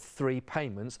over 3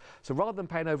 payments. So rather than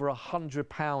paying over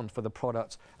 £100 for the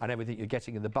product and everything you're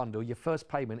getting in the bundle, your first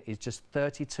payment is just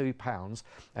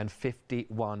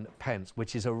 £32.51,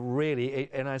 which is a really,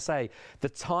 and I say, the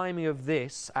timing of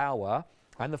this hour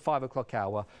and the 5 o'clock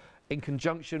hour, in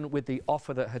conjunction with the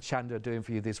offer that Hochanda are doing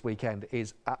for you this weekend,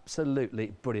 is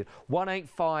absolutely brilliant.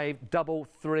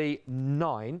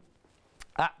 185339.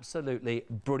 Absolutely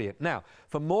brilliant. Now,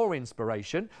 for more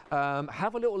inspiration,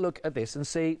 have a little look at this and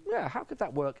see, yeah, how could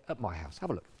that work at my house?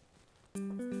 Have a look.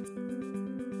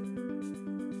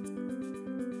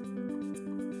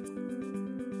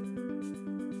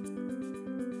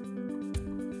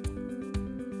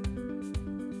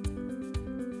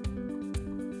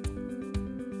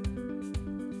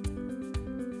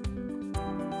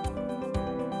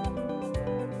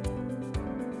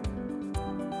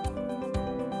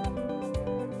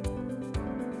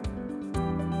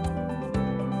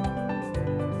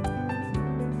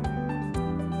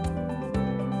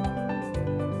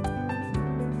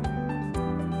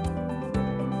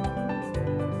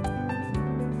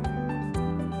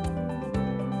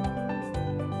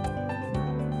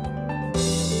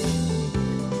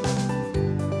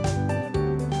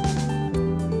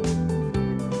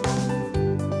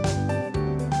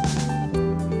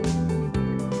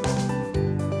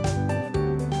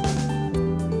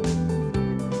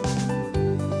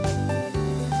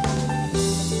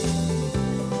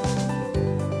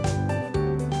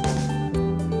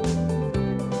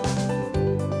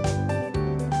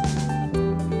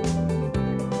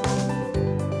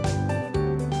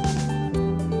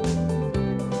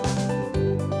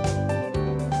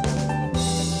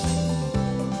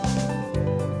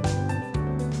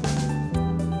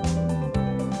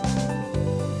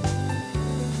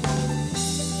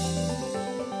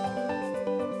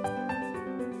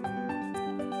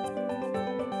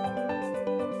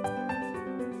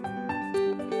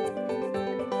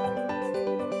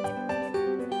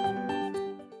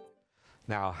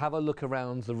 Now, have a look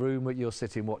around the room that you're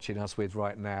sitting watching us with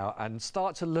right now and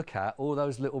start to look at all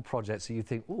those little projects that you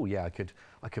think, oh yeah, I could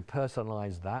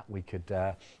personalise that. We could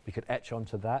etch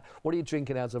onto that. What are you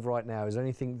drinking out of right now? Is there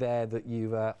anything there that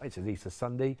you've, it's at Easter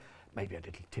Sunday, maybe a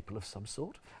little tipple of some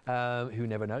sort. Who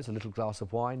never knows, a little glass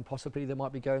of wine possibly that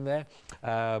might be going there.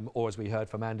 Or as we heard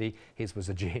from Andy, his was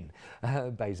a gin,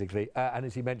 basically. And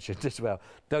as he mentioned as well,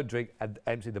 don't drink and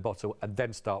empty the bottle and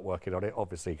then start working on it,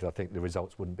 obviously, because I think the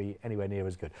results wouldn't be anywhere near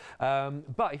as good.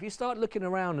 But if you start looking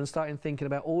around and starting thinking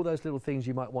about all those little things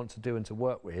you might want to do and to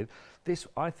work with, this,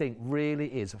 I think, really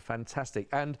is fantastic.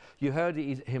 And you heard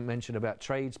him mention about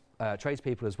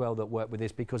tradespeople as well that work with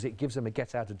this, because it gives them a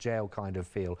get out of jail kind of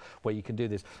feel where you can do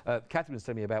this. Catherine was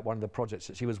telling me about one of the projects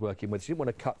that she was working with. She didn't want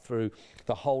to cut through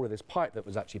the whole of this pipe that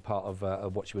was actually part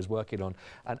of what she was working on,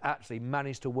 and actually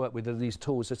managed to work with these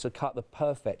tools just to cut the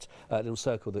perfect little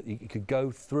circle that you could go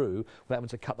through without having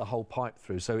to cut the whole pipe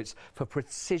through. So it's for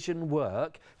precision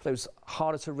work, for those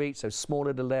harder to reach, those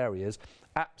smaller little areas.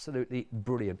 Absolutely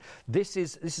brilliant. This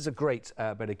is a great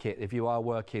bit of kit if you are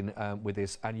working with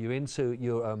this and you're into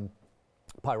your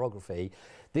pyrography.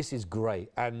 This is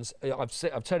great, and I've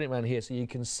turned it around here so you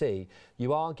can see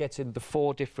you are getting the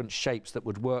 4 different shapes that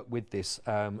would work with this.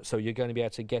 So you're going to be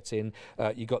able to get in,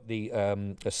 you've got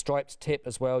the striped tip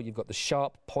as well, you've got the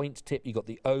sharp point tip, you've got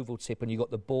the oval tip, and you've got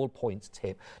the ball point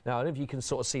tip. Now, I don't know if you can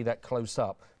sort of see that close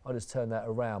up. I'll just turn that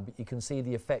around, but you can see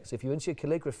the effects. If you're into your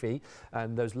calligraphy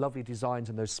and those lovely designs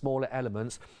and those smaller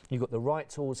elements, you've got the right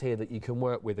tools here that you can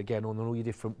work with, again, on all your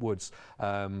different woods,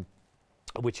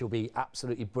 which will be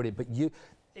absolutely brilliant. But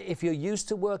if you're used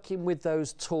to working with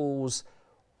those tools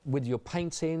with your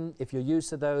painting, if you're used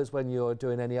to those when you're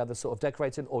doing any other sort of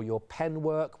decorating, or your pen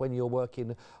work when you're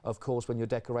working, of course, when you're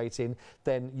decorating,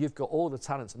 then you've got all the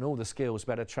talents and all the skills to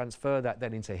be able to transfer that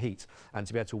then into heat and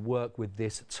to be able to work with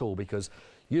this tool, because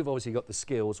you've obviously got the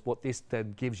skills. What this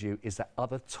then gives you is that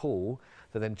other tool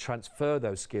to then transfer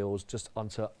those skills just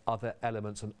onto other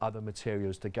elements and other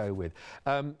materials to go with.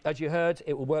 As you heard,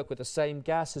 it will work with the same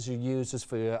gas as you use as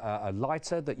for a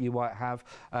lighter that you might have.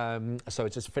 So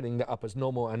it's just filling that up as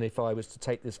normal. And if I was to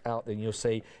take this out, then you'll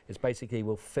see it's basically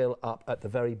will fill up at the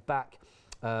very back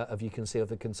you can see of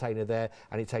the container there,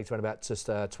 and it takes around about just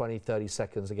 20-30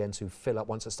 seconds again to fill up.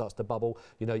 Once it starts to bubble,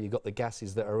 you know you've got the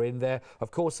gases that are in there.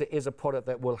 Of course, it is a product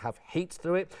that will have heat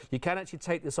through it. You can actually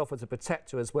take this off as a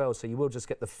protector as well, so you will just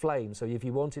get the flame. So if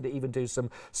you wanted to even do some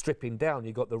stripping down,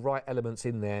 you've got the right elements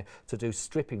in there to do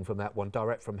stripping from that one,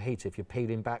 direct from heat. If you're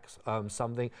peeling back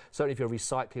something, certainly if you're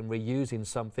recycling, reusing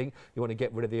something, you want to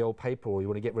get rid of the old paper, or you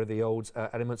want to get rid of the old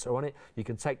elements that are on it, you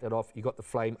can take that off. You've got the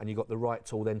flame and you've got the right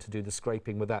tool then to do the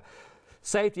scraping with that.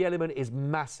 Safety element is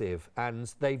massive,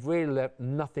 and they've really left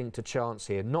nothing to chance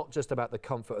here. Not just about the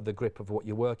comfort of the grip of what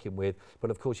you're working with,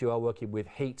 but of course you are working with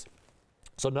heat.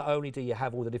 So not only do you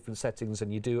have all the different settings,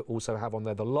 and you do also have on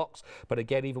there the locks, but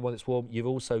again, even when it's warm, you've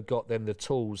also got then the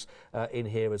tools in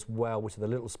here as well, which are the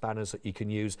little spanners that you can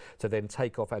use to then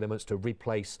take off elements to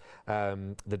replace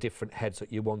the different heads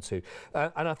that you want to.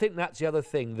 And I think that's the other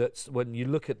thing, that when you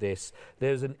look at this,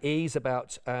 there's an ease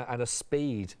about and a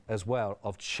speed as well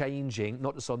of changing,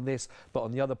 not just on this, but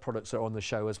on the other products that are on the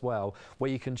show as well,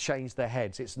 where you can change the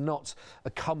heads. It's not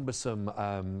a cumbersome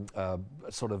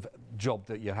sort of job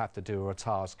that you have to do, or a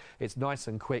task. It's nice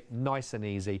and quick, nice and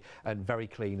easy, and very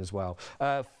clean as well.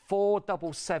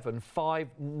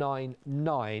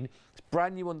 477,599. It's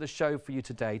brand new on the show for you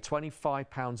today.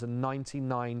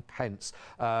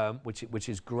 £25.99, which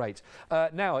is great.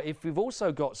 Now, if we've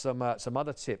also got some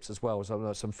other tips as well,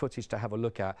 some footage to have a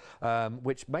look at,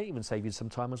 which may even save you some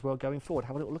time as well going forward.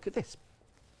 Have a little look at this.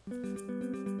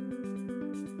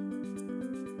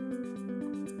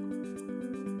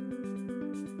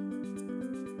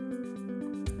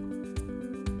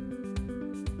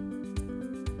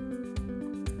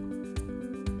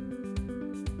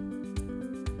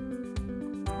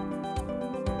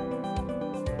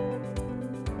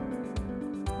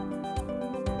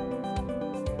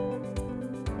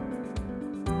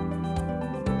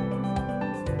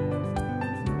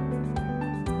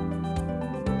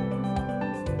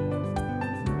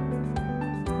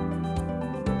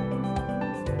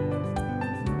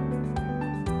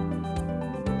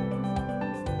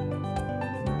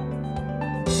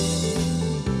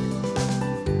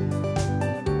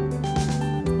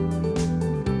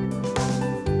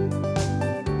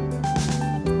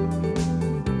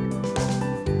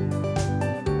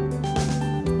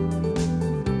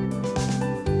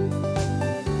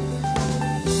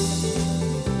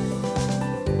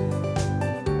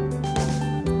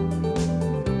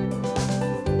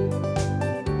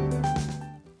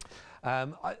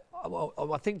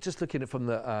 I think just looking at it from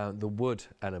the wood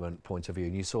element point of view,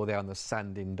 and you saw there on the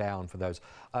sanding down for those.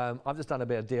 I've just done a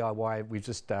bit of DIY. We've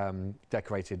just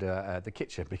decorated the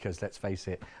kitchen because, let's face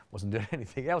it, wasn't doing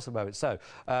anything else about it. So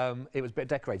it was a bit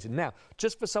decorated. Now,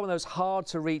 just for some of those hard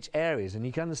to reach areas, and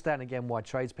you can understand again why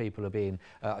tradespeople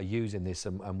are using this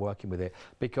and working with it,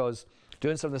 because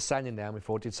doing some of the sanding down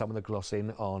before, did some of the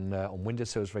glossing on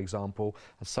windowsills, for example,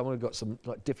 and someone who got some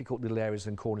like difficult little areas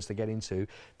and corners to get into.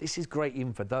 This is great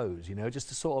even for those, you know, just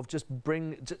to sort of just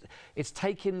bring. It's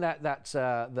taking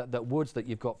that woods that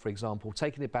you've got, for example,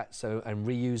 taking it back and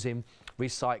reusing,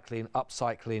 recycling,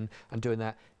 upcycling, and doing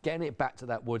that, getting it back to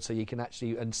that wood so you can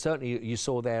actually. And certainly you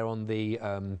saw there on the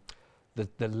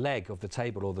leg of the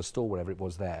table or the stool, whatever it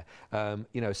was there.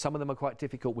 You know, some of them are quite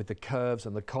difficult with the curves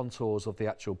and the contours of the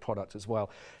actual product as well.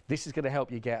 This is going to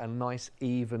help you get a nice,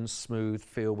 even, smooth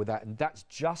feel with that. And that's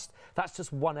just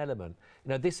one element. You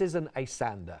know, this isn't a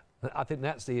sander. I think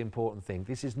that's the important thing.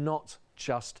 This is not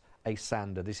just a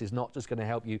sander. This is not just going to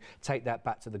help you take that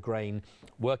back to the grain,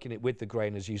 working it with the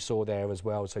grain as you saw there as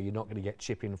well, so you're not going to get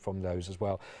chipping from those as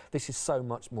well. This is so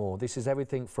much more. This is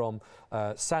everything from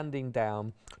sanding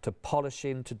down to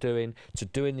polishing to doing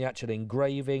the actual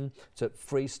engraving to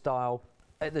freestyle.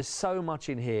 There's so much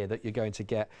in here that you're going to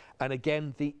get. And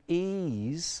again, the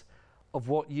ease of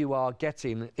what you are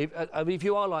getting. If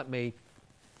you are like me,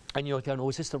 and you're going, oh,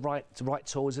 is this the right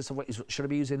tool? Is this the right, should I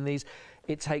be using these?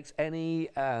 It takes any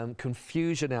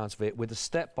confusion out of it with the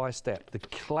step-by-step, the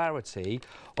clarity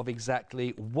of exactly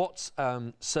what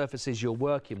surfaces you're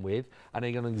working with, and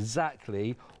then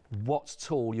exactly what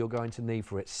tool you're going to need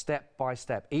for it, step by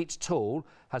step. Each tool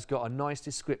has got a nice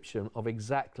description of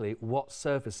exactly what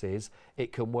surfaces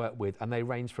it can work with, and they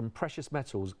range from precious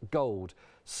metals, gold,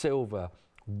 silver,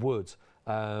 wood.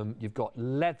 You've got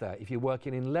leather if you're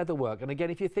working in leather work, and again,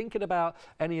 if you're thinking about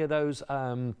any of those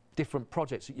different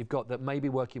projects that you've got that may be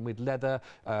working with leather,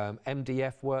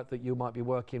 MDF work that you might be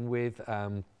working with,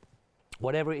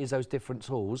 whatever it is, those different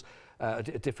tools,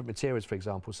 different materials, for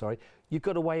example, sorry, you've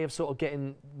got a way of sort of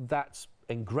getting that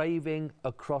engraving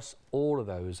across all of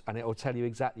those, and it will tell you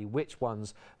exactly which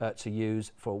ones to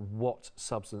use for what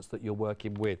substance that you're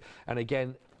working with. And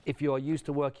again, if you are used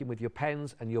to working with your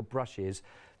pens and your brushes,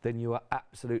 then you are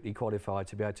absolutely qualified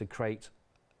to be able to create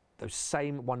those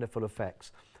same wonderful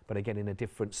effects, but again in a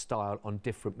different style on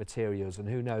different materials, and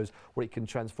who knows what it can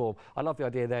transform. I love the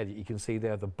idea there that you can see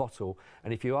there the bottle,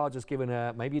 and if you are just given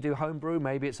a, maybe you do homebrew,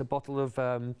 maybe it's a bottle of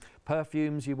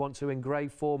perfumes you want to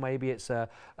engrave for, maybe it's a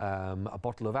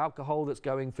bottle of alcohol that's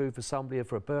going through for somebody or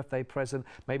for a birthday present,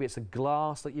 maybe it's a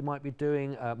glass that you might be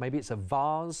doing, maybe it's a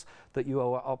vase that you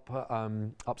are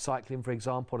upcycling, for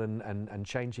example, and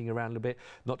changing around a little bit,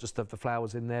 not just the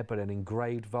flowers in there, but an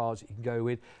engraved vase that you can go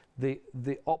with.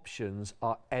 The options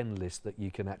are endless that you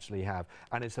can actually have,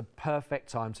 and it's a perfect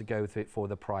time to go through it for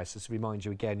the price. Just to remind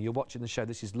you again, you're watching the show,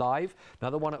 this is live,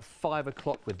 another one at 5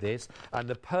 o'clock with this, and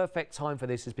the perfect time for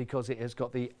this is because it has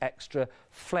got the extra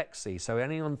flexi, so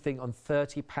anything on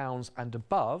 £30 and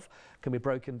above can be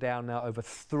broken down now over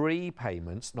 3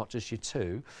 payments, not just your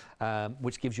 2,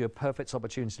 which gives you a perfect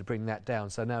opportunity to bring that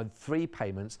down. So now 3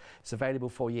 payments, it's available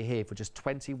for you here for just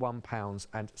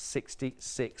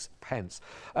 £21.66.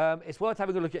 It's worth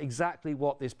having a look at exactly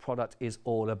what this product is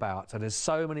all about, and there's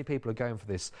so many people are going for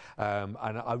this, and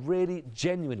I really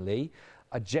genuinely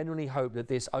hope that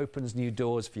this opens new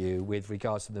doors for you with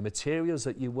regards to the materials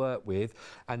that you work with,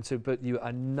 and to put you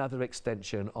another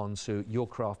extension onto your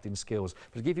crafting skills.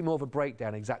 But to give you more of a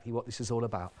breakdown exactly what this is all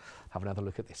about, have another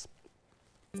look at this.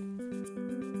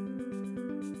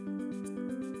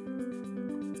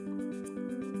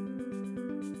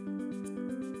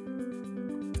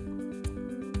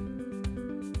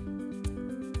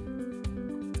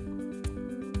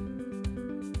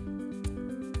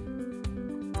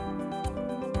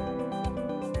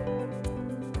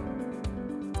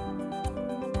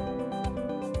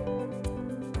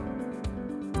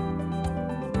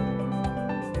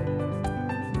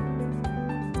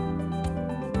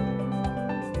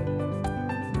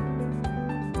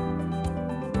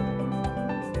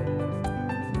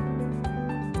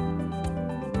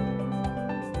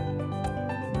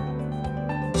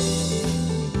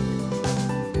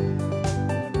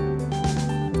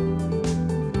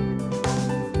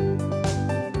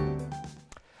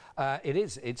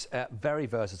 It's very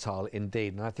versatile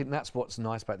indeed, and I think that's what's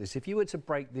nice about this. If you were to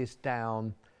break this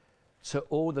down to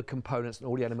all the components and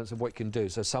all the elements of what you can do,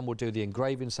 so some will do the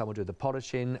engraving, some will do the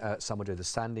polishing, some will do the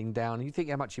sanding down, and you think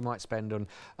how much you might spend on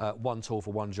one tool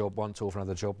for one job, one tool for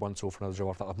another job, one tool for another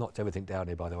job. I've knocked everything down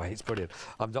here, by the way. It's brilliant.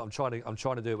 I'm trying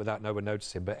to do it without no one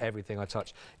noticing, but everything I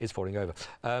touch is falling over.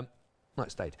 No,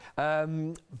 it stayed.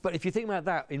 But if you think about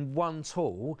that in one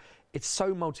tool, it's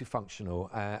so multifunctional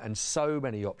and so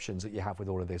many options that you have with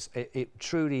all of this. It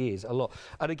truly is a lot.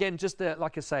 And again, just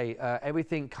like I say,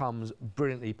 everything comes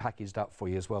brilliantly packaged up for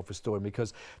you as well for storing,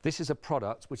 because this is a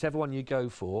product, whichever one you go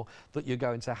for, that you're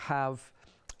going to have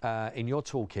in your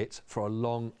toolkit for a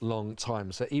long, long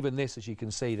time. So even this, as you can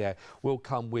see there, will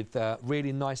come with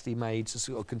really nicely made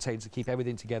sort of containers to keep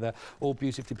everything together, all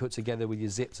beautifully put together with your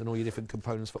zips and all your different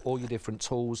components for all your different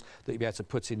tools that you'll be able to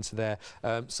put into there.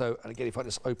 So, and again, if I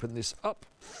just open this up,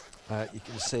 you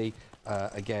can see,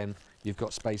 again, you've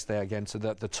got space there again, so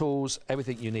the tools,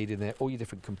 everything you need in there, all your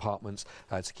different compartments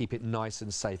to keep it nice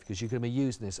and safe, because you're going to be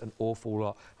using this an awful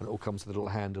lot, and it all comes with a little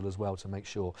handle as well to make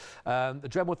sure. The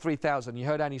Dremel 3000, you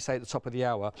heard Annie say at the top of the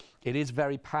hour, it is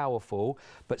very powerful,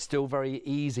 but still very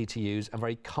easy to use and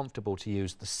very comfortable to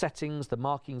use. The settings, the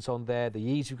markings on there, the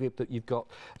easy grip that you've got,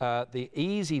 the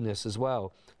easiness as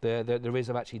well. There is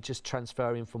of actually just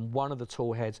transferring from one of the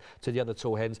tool heads to the other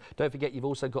tool heads. Don't forget, you've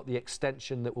also got the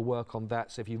extension that will work on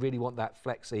that, so if you really want that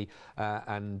flexi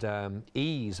and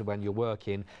ease when you're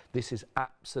working, this is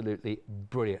absolutely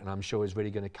brilliant, and I'm sure is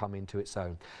really going to come into its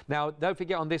own. Now, don't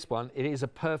forget on this one, it is a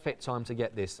perfect time to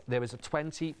get this. There is a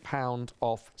 £20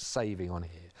 off saving on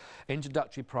here.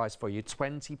 Introductory price for you,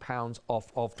 £20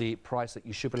 off of the price that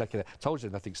you should be looking at. Told you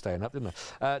nothing's staying up, didn't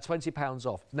I? £20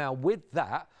 off. Now, with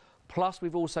that, plus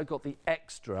we've also got the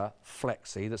extra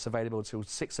flexi that's available until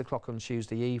 6 o'clock on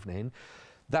Tuesday evening.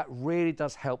 That really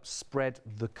does help spread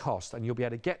the cost, and you'll be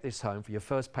able to get this home for your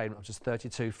first payment of just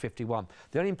 £32.51.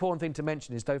 The only important thing to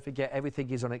mention is don't forget everything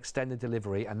is on extended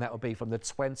delivery, and that will be from the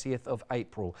 20th of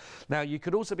April. Now, you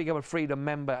could also become a Freedom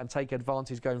member and take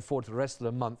advantage going forward for the rest of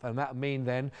the month, and that will mean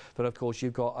then that, of course,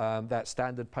 you've got that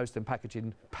standard post and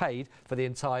packaging paid for the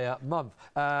entire month.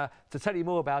 To tell you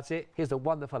more about it, here's the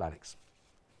wonderful Alex.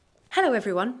 Hello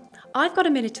everyone, I've got a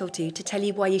minute or two to tell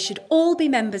you why you should all be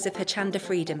members of Hochanda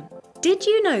Freedom. Did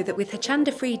you know that with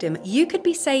Hochanda Freedom you could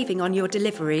be saving on your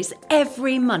deliveries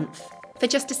every month? For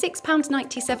just a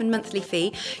 £6.97 monthly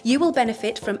fee, you will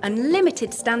benefit from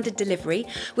unlimited standard delivery,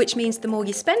 which means the more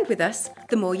you spend with us,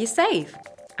 the more you save.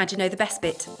 And you know the best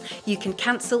bit? You can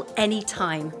cancel any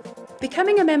time.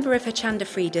 Becoming a member of Hochanda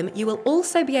Freedom, you will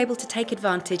also be able to take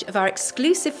advantage of our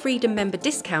exclusive Freedom member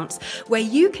discounts, where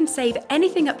you can save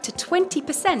anything up to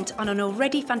 20% on an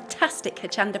already fantastic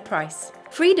Hochanda price.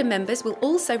 Freedom members will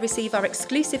also receive our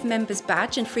exclusive members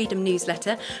badge and Freedom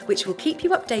newsletter, which will keep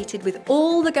you updated with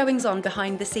all the goings-on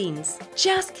behind the scenes.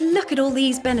 Just look at all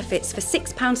these benefits for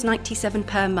 £6.97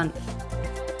 per month.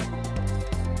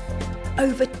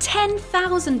 Over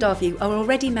 10,000 of you are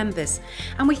already members,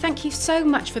 and we thank you so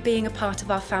much for being a part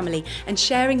of our family and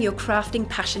sharing your crafting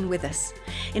passion with us.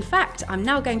 In fact, I'm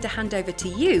now going to hand over to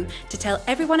you to tell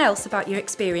everyone else about your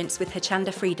experience with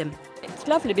Hochanda Freedom. It's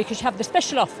lovely because you have the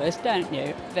special offers, don't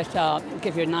you, that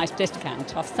give you a nice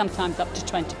discount off, sometimes up to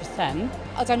 20%.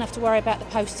 I don't have to worry about the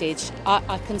postage.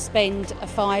 I can spend a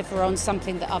 £5 on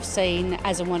something that I've seen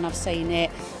as and when I've seen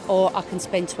it, or I can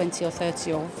spend 20 or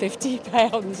 30 or 50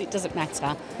 pounds, it doesn't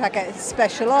matter. I get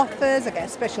special offers, I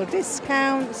get special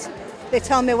discounts, they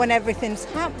tell me when everything's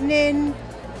happening,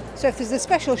 so if there's a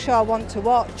special show I want to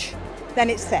watch, then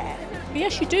it's there.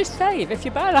 Yes, you do save. If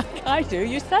you buy like I do,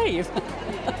 you save.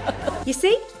 You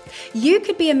see? You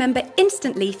could be a member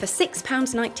instantly for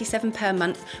 £6.97 per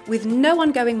month with no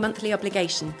ongoing monthly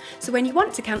obligation. So when you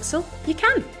want to cancel, you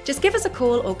can. Just give us a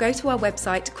call or go to our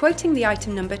website quoting the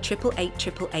item number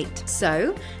 88888.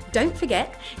 So don't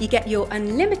forget, you get your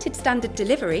unlimited standard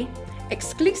delivery,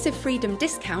 exclusive Freedom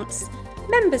discounts,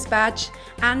 members badge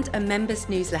and a members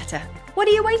newsletter. What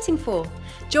are you waiting for?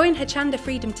 Join Hochanda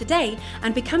Freedom today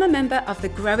and become a member of the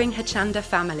growing Hochanda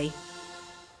family.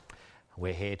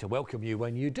 We're here to welcome you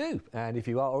when you do, and if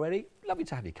you are already, lovely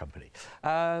to have your company.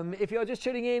 If you're just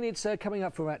tuning in, it's coming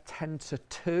up from about 10 to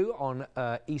 2 on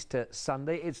Easter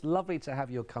Sunday. It's lovely to have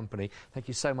your company. Thank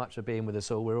you so much for being with us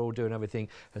all. We're all doing everything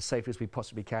as safely as we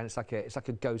possibly can. It's like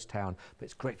a ghost town, but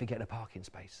it's great for getting a parking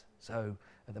space. So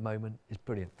at the moment, it's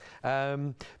brilliant.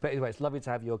 But anyway, it's lovely to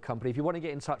have your company. If you want to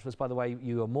get in touch with us, by the way,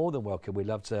 you are more than welcome. We'd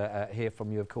love to hear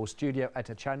from you, of course.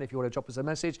 studio@Hochanda if you want to drop us a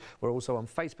message. We're also on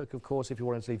Facebook, of course, if you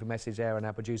want to leave a message there, and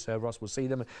our producer Ross will see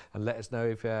them and let us know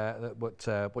if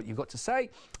what you've got to say.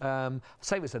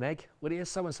 Save us an egg, will you?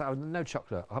 Someone said, no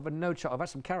chocolate. I'll have no chocolate. I've had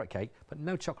some carrot cake, but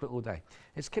no chocolate all day.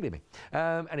 It's killing me.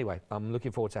 Anyway, I'm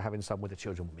looking forward to having some with the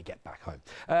children when we get back home.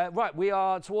 Right, we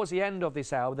are towards the end of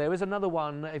this hour. There is another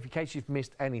one, in case you've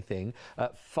missed anything,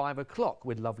 at 5 o'clock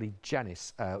with lovely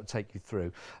Janice will take you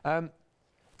through.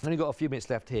 Only got a few minutes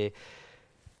left here.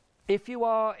 if you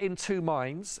are in two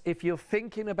minds, if you're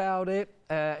thinking about it,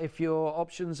 if your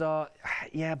options are,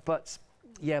 yeah, but,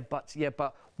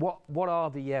 what are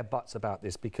the yeah, buts about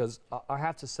this? Because I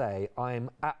have to say, I'm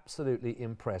absolutely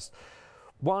impressed.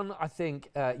 One, I think,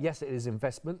 yes, it is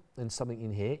investment in something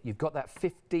in here. You've got that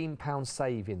 £15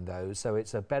 save in those, so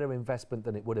it's a better investment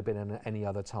than it would have been at any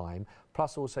other time.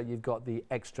 Plus, also, you've got the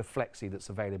extra flexi that's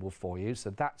available for you,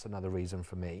 so that's another reason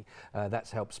for me.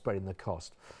 That's helped spreading the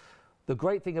cost. The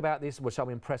great thing about this, which I'm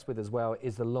impressed with as well,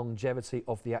 is the longevity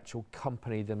of the actual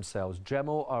company themselves.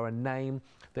 Dremel are a name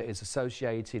that is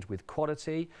associated with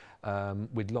quality,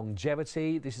 with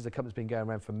longevity. This is a company that's been going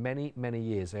around for many, many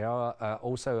years. They are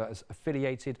also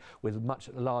affiliated with much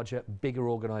larger, bigger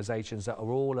organisations that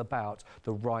are all about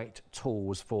the right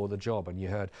tools for the job. And you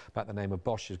heard about the name of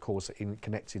Bosch, of course,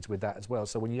 connected with that as well.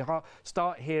 So when you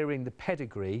start hearing the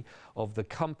pedigree of the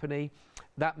company,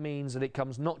 that means that it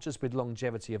comes not just with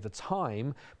longevity of the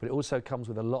time, but it also comes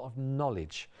with a lot of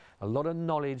knowledge. A lot of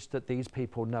knowledge that these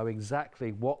people know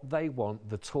exactly what they want,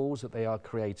 the tools that they are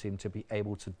creating to be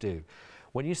able to do.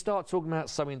 When you start talking about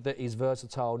something that is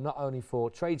versatile, not only for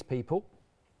tradespeople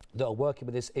that are working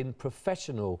with this in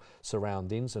professional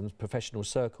surroundings and professional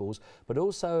circles, but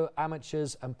also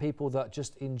amateurs and people that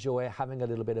just enjoy having a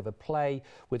little bit of a play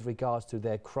with regards to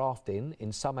their crafting in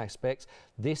some aspects.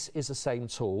 This is the same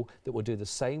tool that will do the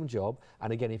same job.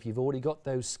 And again, if you've already got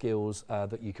those skills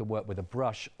that you can work with a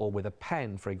brush or with a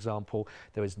pen, for example,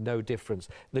 there is no difference.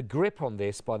 The grip on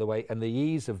this, by the way, and the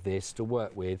ease of this to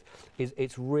work with,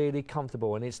 it's really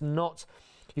comfortable, and it's not...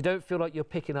 You don't feel like you're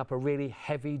picking up a really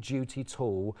heavy-duty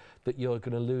tool that you're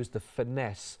going to lose the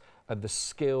finesse and the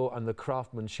skill and the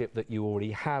craftsmanship that you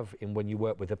already have in when you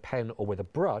work with a pen or with a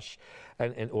brush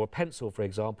or a pencil, for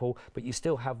example, but you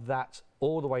still have that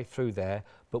all the way through there,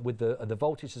 but with the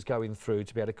voltage that's going through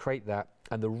to be able to create that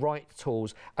and the right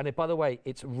tools. And by the way,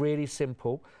 it's really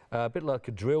simple, a bit like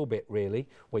a drill bit really,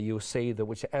 where you'll see that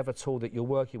whichever tool that you're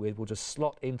working with will just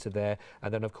slot into there,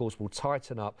 and then of course will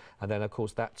tighten up, and then of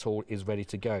course that tool is ready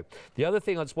to go. The other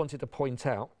thing I just wanted to point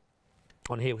out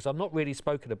on here, because I've not really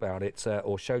spoken about it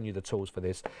or shown you the tools for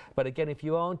this, but again, if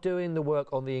you are doing the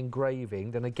work on the engraving,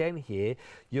 then again here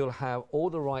you'll have all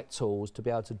the right tools to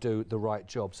be able to do the right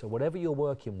job. So whatever you're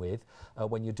working with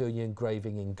when you're doing your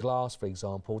engraving in glass, for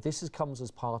example, this comes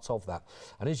as part of that.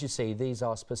 And as you see, these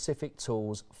are specific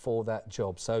tools for that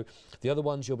job. So the other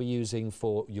ones you'll be using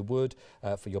for your wood,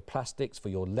 for your plastics, for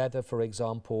your leather, for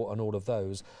example, and all of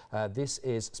those. This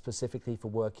is specifically for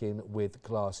working with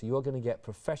glass. So you're going to get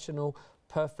professional,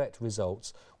 perfect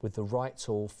results with the right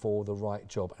tool for the right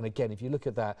job. And again, if you look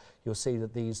at that, you'll see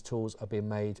that these tools are being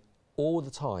made all the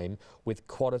time with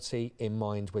quality in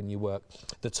mind when you work.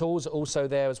 The tools are also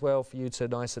there as well for you to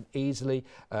nice and easily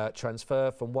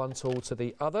transfer from one tool to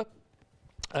the other.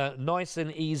 Nice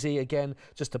and easy, again,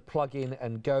 just to plug in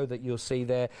and go, that you'll see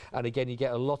there. And again, you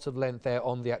get a lot of length there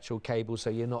on the actual cable, so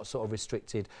you're not sort of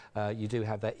restricted. You do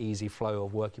have that easy flow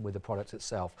of working with the product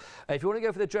itself. If you want to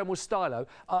go for the Dremel Stylo,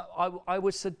 I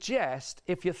would suggest,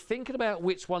 if you're thinking about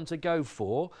which one to go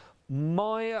for,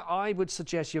 I would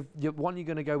suggest one you're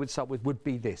going to go with would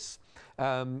be this.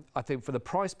 I think for the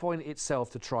price point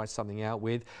itself to try something out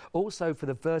with, also for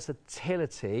the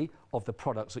versatility of the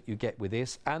products that you get with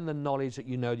this and the knowledge that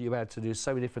you know that you're able to do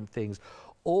so many different things.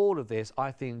 All of this,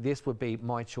 I think this would be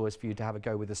my choice for you to have a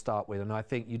go with to start with. And I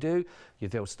think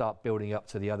they'll start building up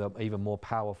to the other even more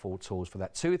powerful tools for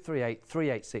that.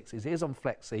 238386 is on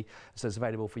Flexi, so it's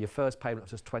available for your first payment of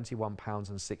just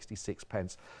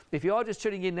 £21.66. If you are just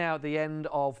tuning in now at the end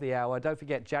of the hour, don't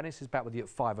forget Janice is back with you at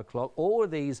 5 o'clock. All of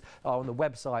these are on the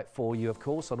website for you, of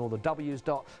course, on all the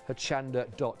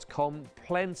w's.hochanda.com.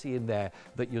 Plenty in there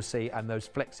that you'll see, and those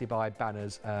FlexiBuy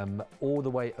banners all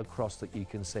the way across that you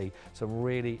can see. Some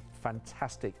really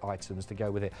fantastic items to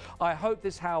go with it. I hope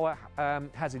this hour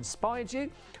has inspired you.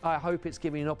 I hope it's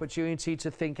given you an opportunity to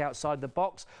think outside the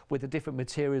box with the different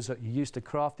materials that you're used to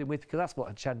crafting with, because that's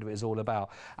what Hochanda is all about.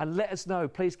 And let us know,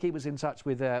 please keep us in touch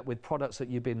with products that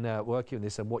you've been working on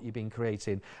this and what you've been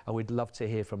creating, and we'd love to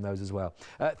hear from those as well.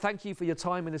 Thank you for your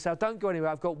time in this hour. Don't go anywhere.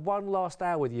 I've got one last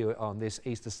hour with you on this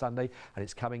Easter Sunday, and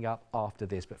it's coming up after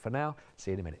this. But for now,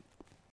 see you in a minute.